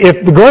mean,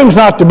 if the groom's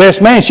not the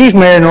best man, she's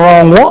marrying the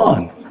wrong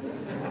one.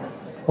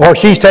 Or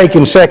she's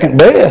taking second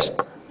best,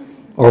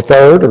 or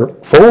third, or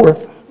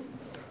fourth.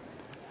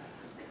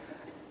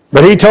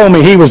 But he told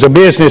me he was a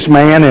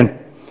businessman, and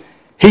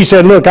he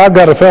said, look, I've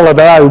got a fellow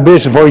that I do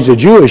business for. He's a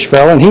Jewish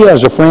fellow, and he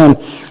has a friend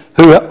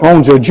who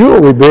owns a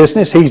jewelry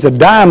business. He's a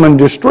diamond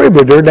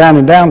distributor down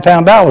in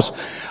downtown Dallas.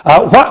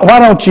 Why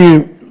don't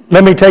you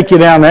let me take you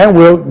down there, and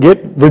we'll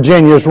get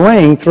Virginia's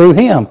ring through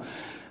him.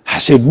 I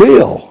said,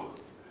 Bill,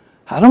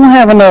 I don't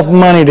have enough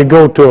money to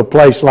go to a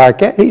place like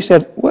that. He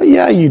said, well,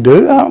 yeah, you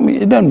do.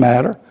 It doesn't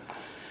matter.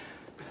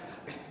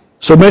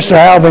 So Mr.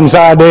 Alvin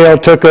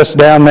Zidell took us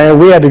down there.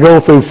 We had to go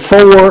through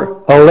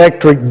 4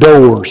 electric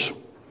doors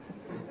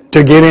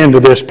to get into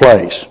this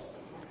place.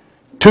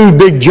 2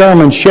 big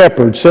German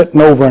shepherds sitting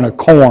over in a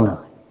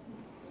corner.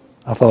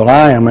 I thought,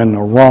 I am in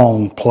the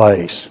wrong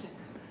place.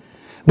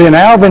 Then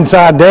Alvin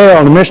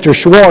Zidell and Mr.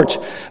 Schwartz,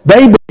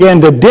 they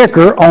began to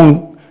dicker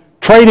on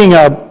trading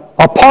an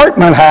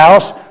apartment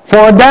house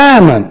for a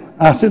diamond.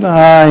 I said,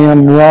 I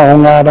am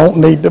wrong. I don't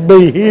need to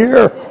be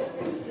here.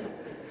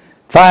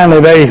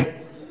 Finally, they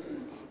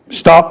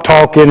stopped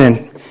talking,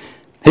 and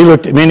he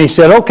looked at me and he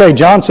said, okay,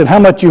 Johnson, how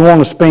much you want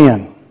to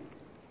spend?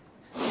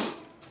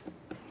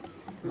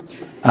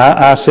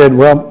 I said,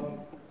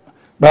 well,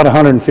 about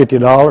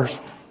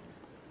 $150.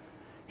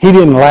 He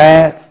didn't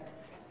laugh.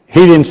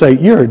 He didn't say,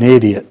 you're an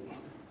idiot.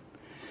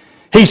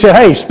 He said,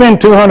 hey, spend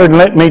 $200 and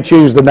let me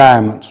choose the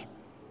diamonds.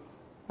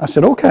 I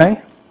said,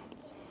 okay.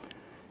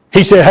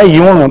 He said, hey,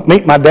 you want to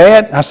meet my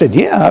dad? I said,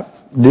 yeah.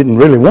 I didn't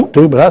really want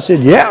to, but I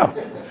said, yeah.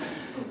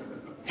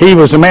 He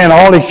was a man,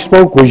 all he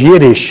spoke was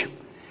Yiddish.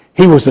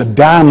 He was a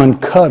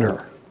diamond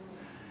cutter.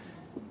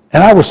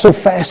 And I was so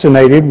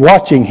fascinated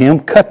watching him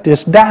cut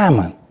this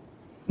diamond.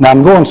 Now,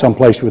 I'm going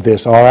someplace with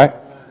this, all right?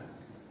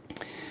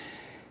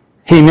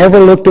 He never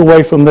looked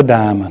away from the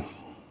diamond.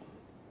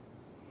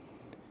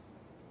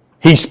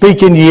 He'd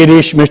speak in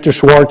Yiddish, Mr.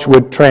 Schwartz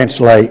would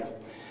translate.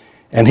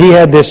 And he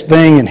had this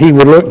thing, and he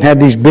would look and had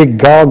these big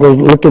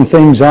goggles-looking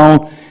things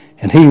on,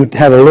 and he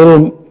had a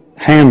little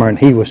hammer, and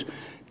he was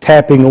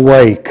tapping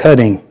away,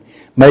 cutting,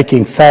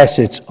 making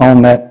facets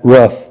on that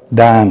rough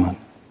diamond,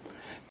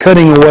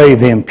 cutting away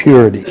the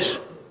impurities.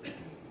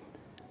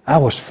 I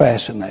was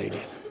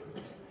fascinated.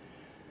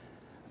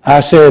 I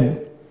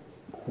said,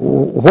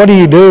 what do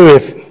you do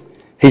if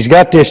he's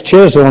got this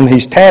chisel and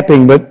he's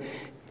tapping, but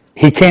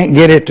he can't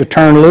get it to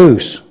turn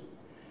loose?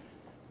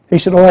 He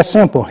said, oh, that's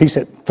simple. He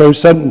said, throw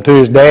something to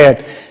his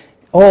dad.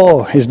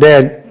 Oh, his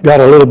dad got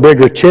a little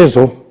bigger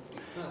chisel,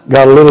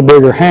 got a little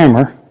bigger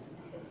hammer,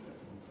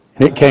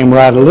 and it came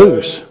right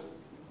loose.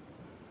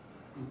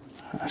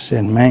 I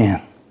said,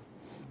 man,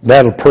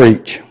 that'll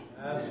preach.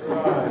 That's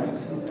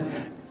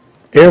right.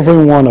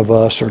 Every one of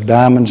us are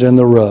diamonds in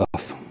the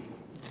rough.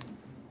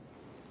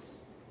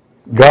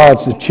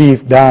 God's the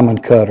chief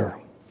diamond cutter.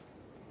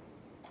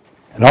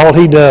 And all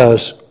he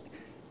does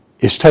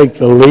is take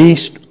the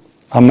least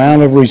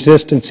amount of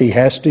resistance he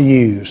has to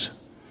use,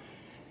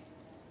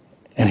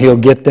 and he'll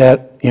get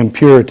that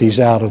impurities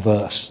out of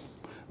us.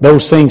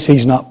 Those things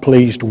he's not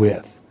pleased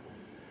with.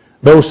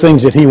 Those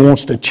things that he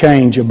wants to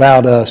change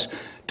about us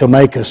to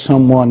make us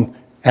someone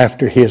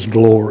after his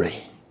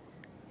glory.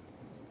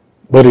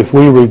 But if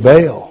we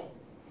rebel,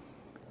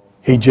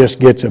 he just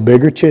gets a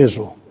bigger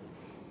chisel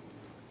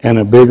and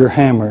a bigger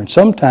hammer. And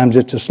sometimes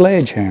it's a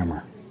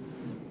sledgehammer.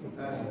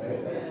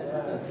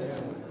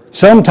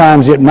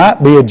 Sometimes it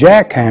might be a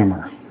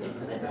jackhammer.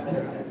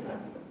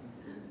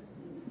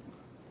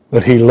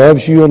 But he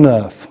loves you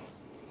enough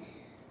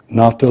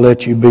not to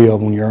let you be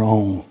on your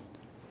own.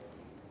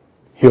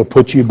 He'll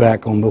put you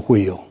back on the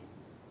wheel.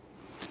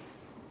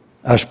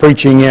 I was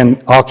preaching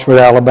in Oxford,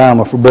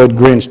 Alabama for Bud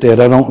Grinstead.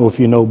 I don't know if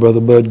you know Brother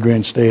Bud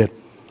Grinstead,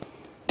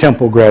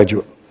 Temple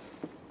graduate.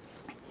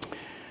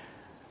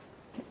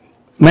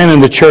 Man in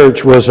the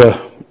church was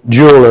a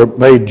jeweler,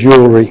 made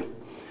jewelry.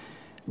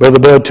 Brother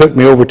Bud took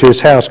me over to his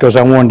house because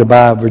I wanted to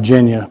buy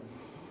Virginia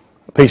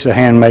a piece of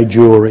handmade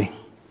jewelry.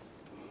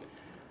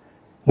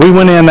 We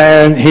went in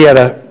there, and he had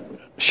a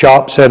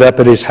shop set up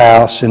at his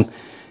house, and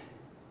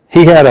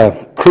he had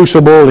a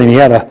crucible, and he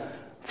had a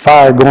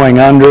fire going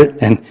under it,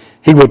 and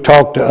he would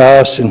talk to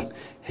us, and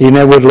he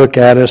never would look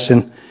at us,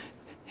 and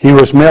he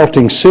was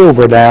melting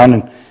silver down,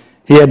 and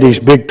he had these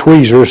big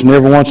tweezers, and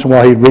every once in a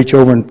while he'd reach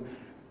over and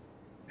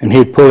and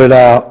he'd pull it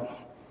out.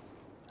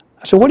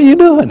 I said, what are you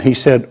doing? He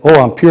said,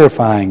 oh, I'm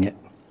purifying it.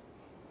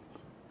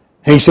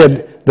 He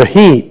said, the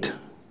heat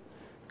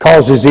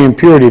causes the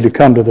impurity to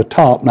come to the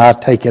top, and I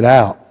take it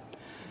out.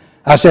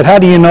 I said, how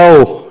do you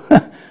know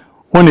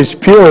when it's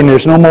pure and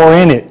there's no more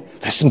in it?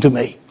 Listen to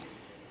me.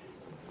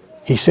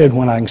 He said,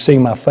 when I can see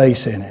my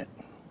face in it.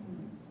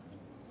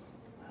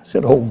 I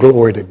said, oh,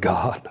 glory to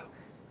God.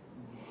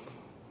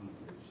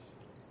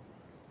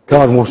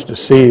 God wants to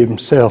see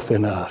himself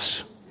in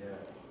us.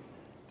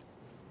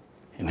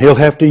 And he'll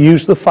have to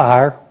use the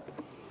fire.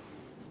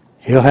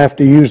 He'll have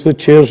to use the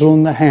chisel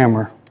and the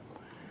hammer.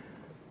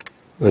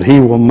 But he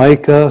will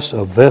make us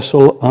a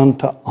vessel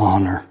unto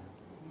honor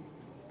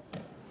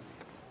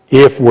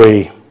if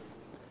we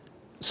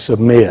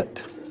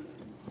submit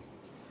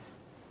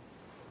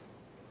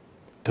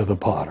to the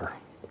potter.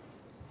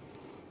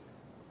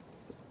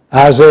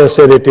 Isaiah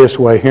said it this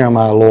way, here am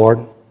I,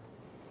 Lord,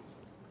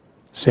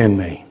 send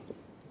me.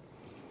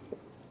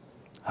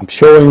 I'm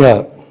showing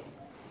up.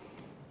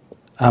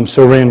 I'm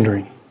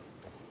surrendering.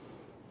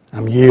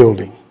 I'm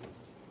yielding.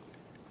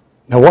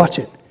 Now watch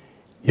it.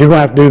 You're going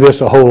to have to do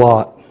this a whole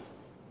lot.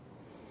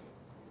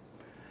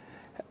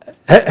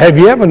 Have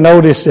you ever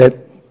noticed that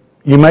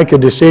you make a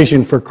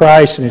decision for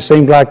Christ and it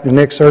seems like the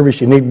next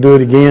service you need to do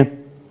it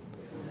again?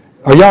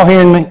 Are y'all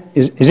hearing me?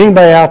 Is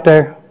anybody out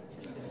there?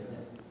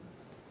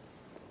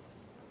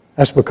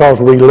 That's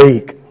because we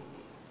leak.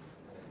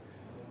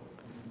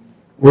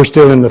 We're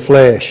still in the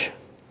flesh.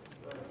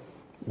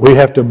 We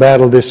have to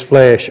battle this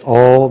flesh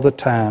all the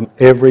time,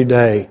 every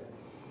day.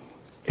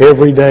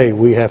 Every day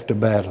we have to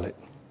battle it.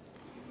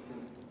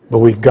 But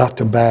we've got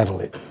to battle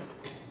it.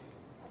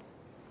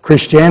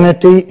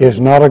 Christianity is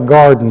not a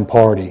garden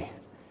party.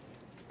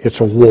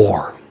 It's a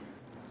war.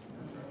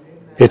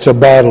 It's a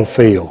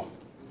battlefield.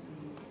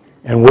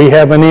 And we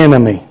have an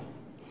enemy.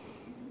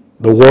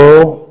 The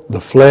world,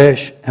 the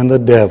flesh, and the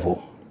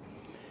devil.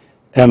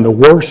 And the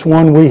worst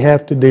one we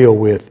have to deal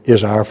with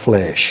is our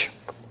flesh.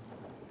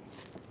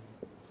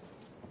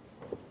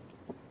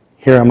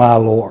 Here am I,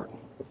 Lord.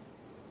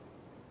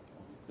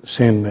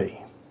 Send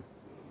me.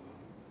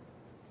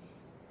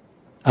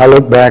 I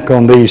look back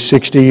on these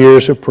 60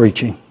 years of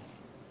preaching,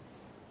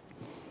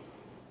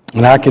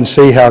 and I can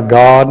see how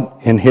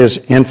God, in His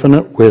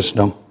infinite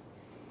wisdom,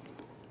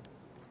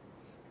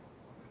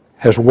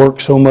 has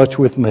worked so much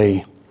with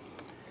me.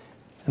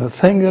 And the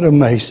thing that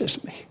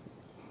amazes me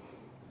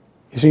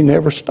is He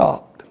never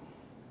stopped.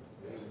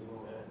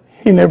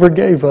 He never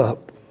gave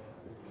up.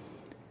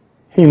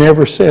 He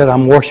never said,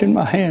 I'm washing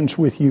my hands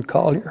with you,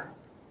 Collier.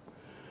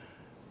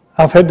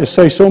 I've had to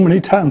say so many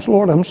times,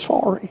 Lord, I'm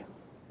sorry.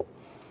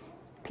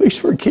 Please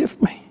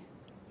forgive me.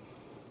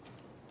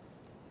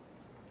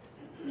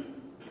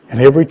 And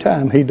every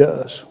time He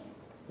does.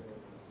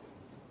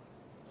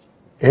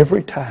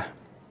 Every time.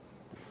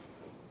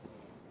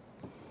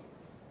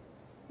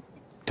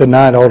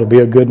 Tonight ought to be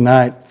a good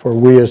night for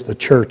we as the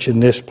church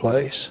in this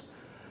place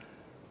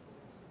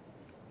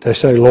to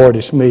say, Lord,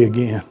 it's me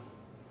again.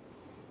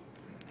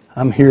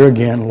 I'm here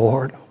again,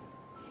 Lord.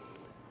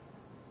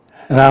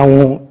 And I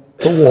want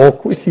to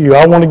walk with you.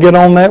 I want to get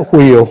on that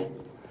wheel.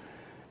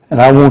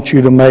 And I want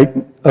you to make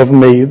of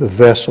me the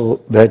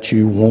vessel that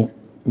you want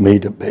me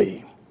to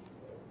be.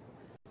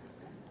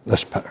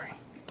 Let's pray.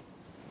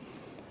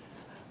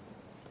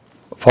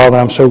 Father,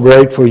 I'm so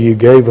grateful you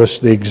gave us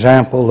the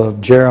example of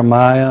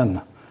Jeremiah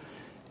and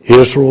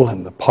Israel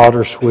and the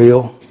potter's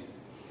wheel,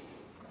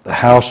 the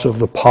house of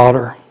the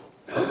potter,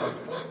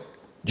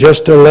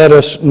 just to let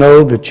us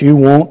know that you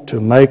want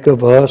to make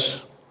of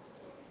us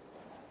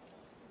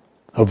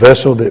a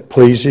vessel that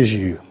pleases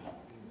you,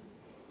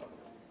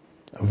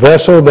 a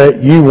vessel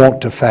that you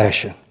want to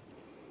fashion,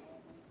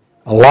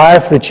 a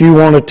life that you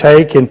want to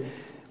take and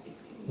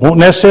won't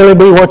necessarily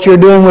be what you're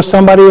doing with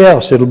somebody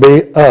else. It'll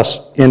be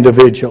us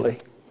individually.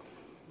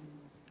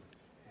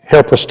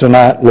 Help us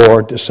tonight,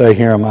 Lord, to say,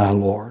 here am I,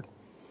 Lord.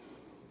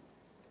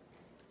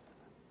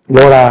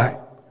 Lord, I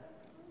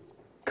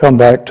come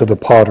back to the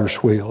potter's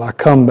wheel. I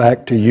come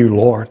back to you,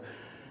 Lord.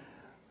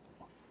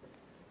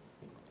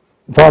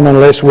 Father,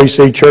 unless we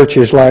see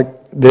churches like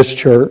this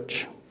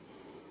church,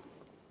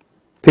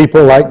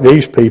 people like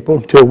these people,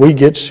 until we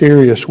get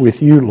serious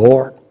with you,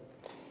 Lord,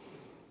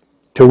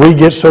 till we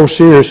get so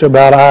serious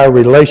about our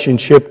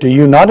relationship to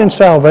you, not in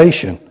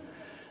salvation,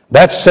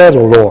 that's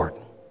settled, Lord,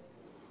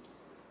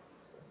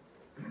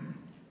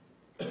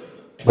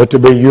 but to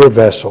be your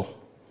vessel,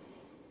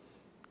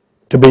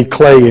 to be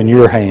clay in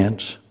your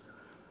hands,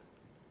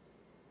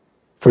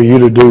 for you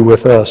to do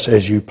with us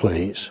as you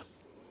please.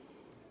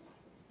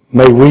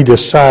 May we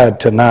decide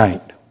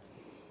tonight,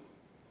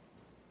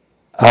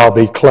 I'll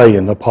be clay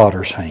in the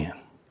potter's hand.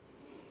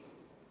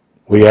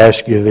 We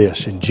ask you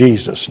this in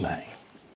Jesus' name.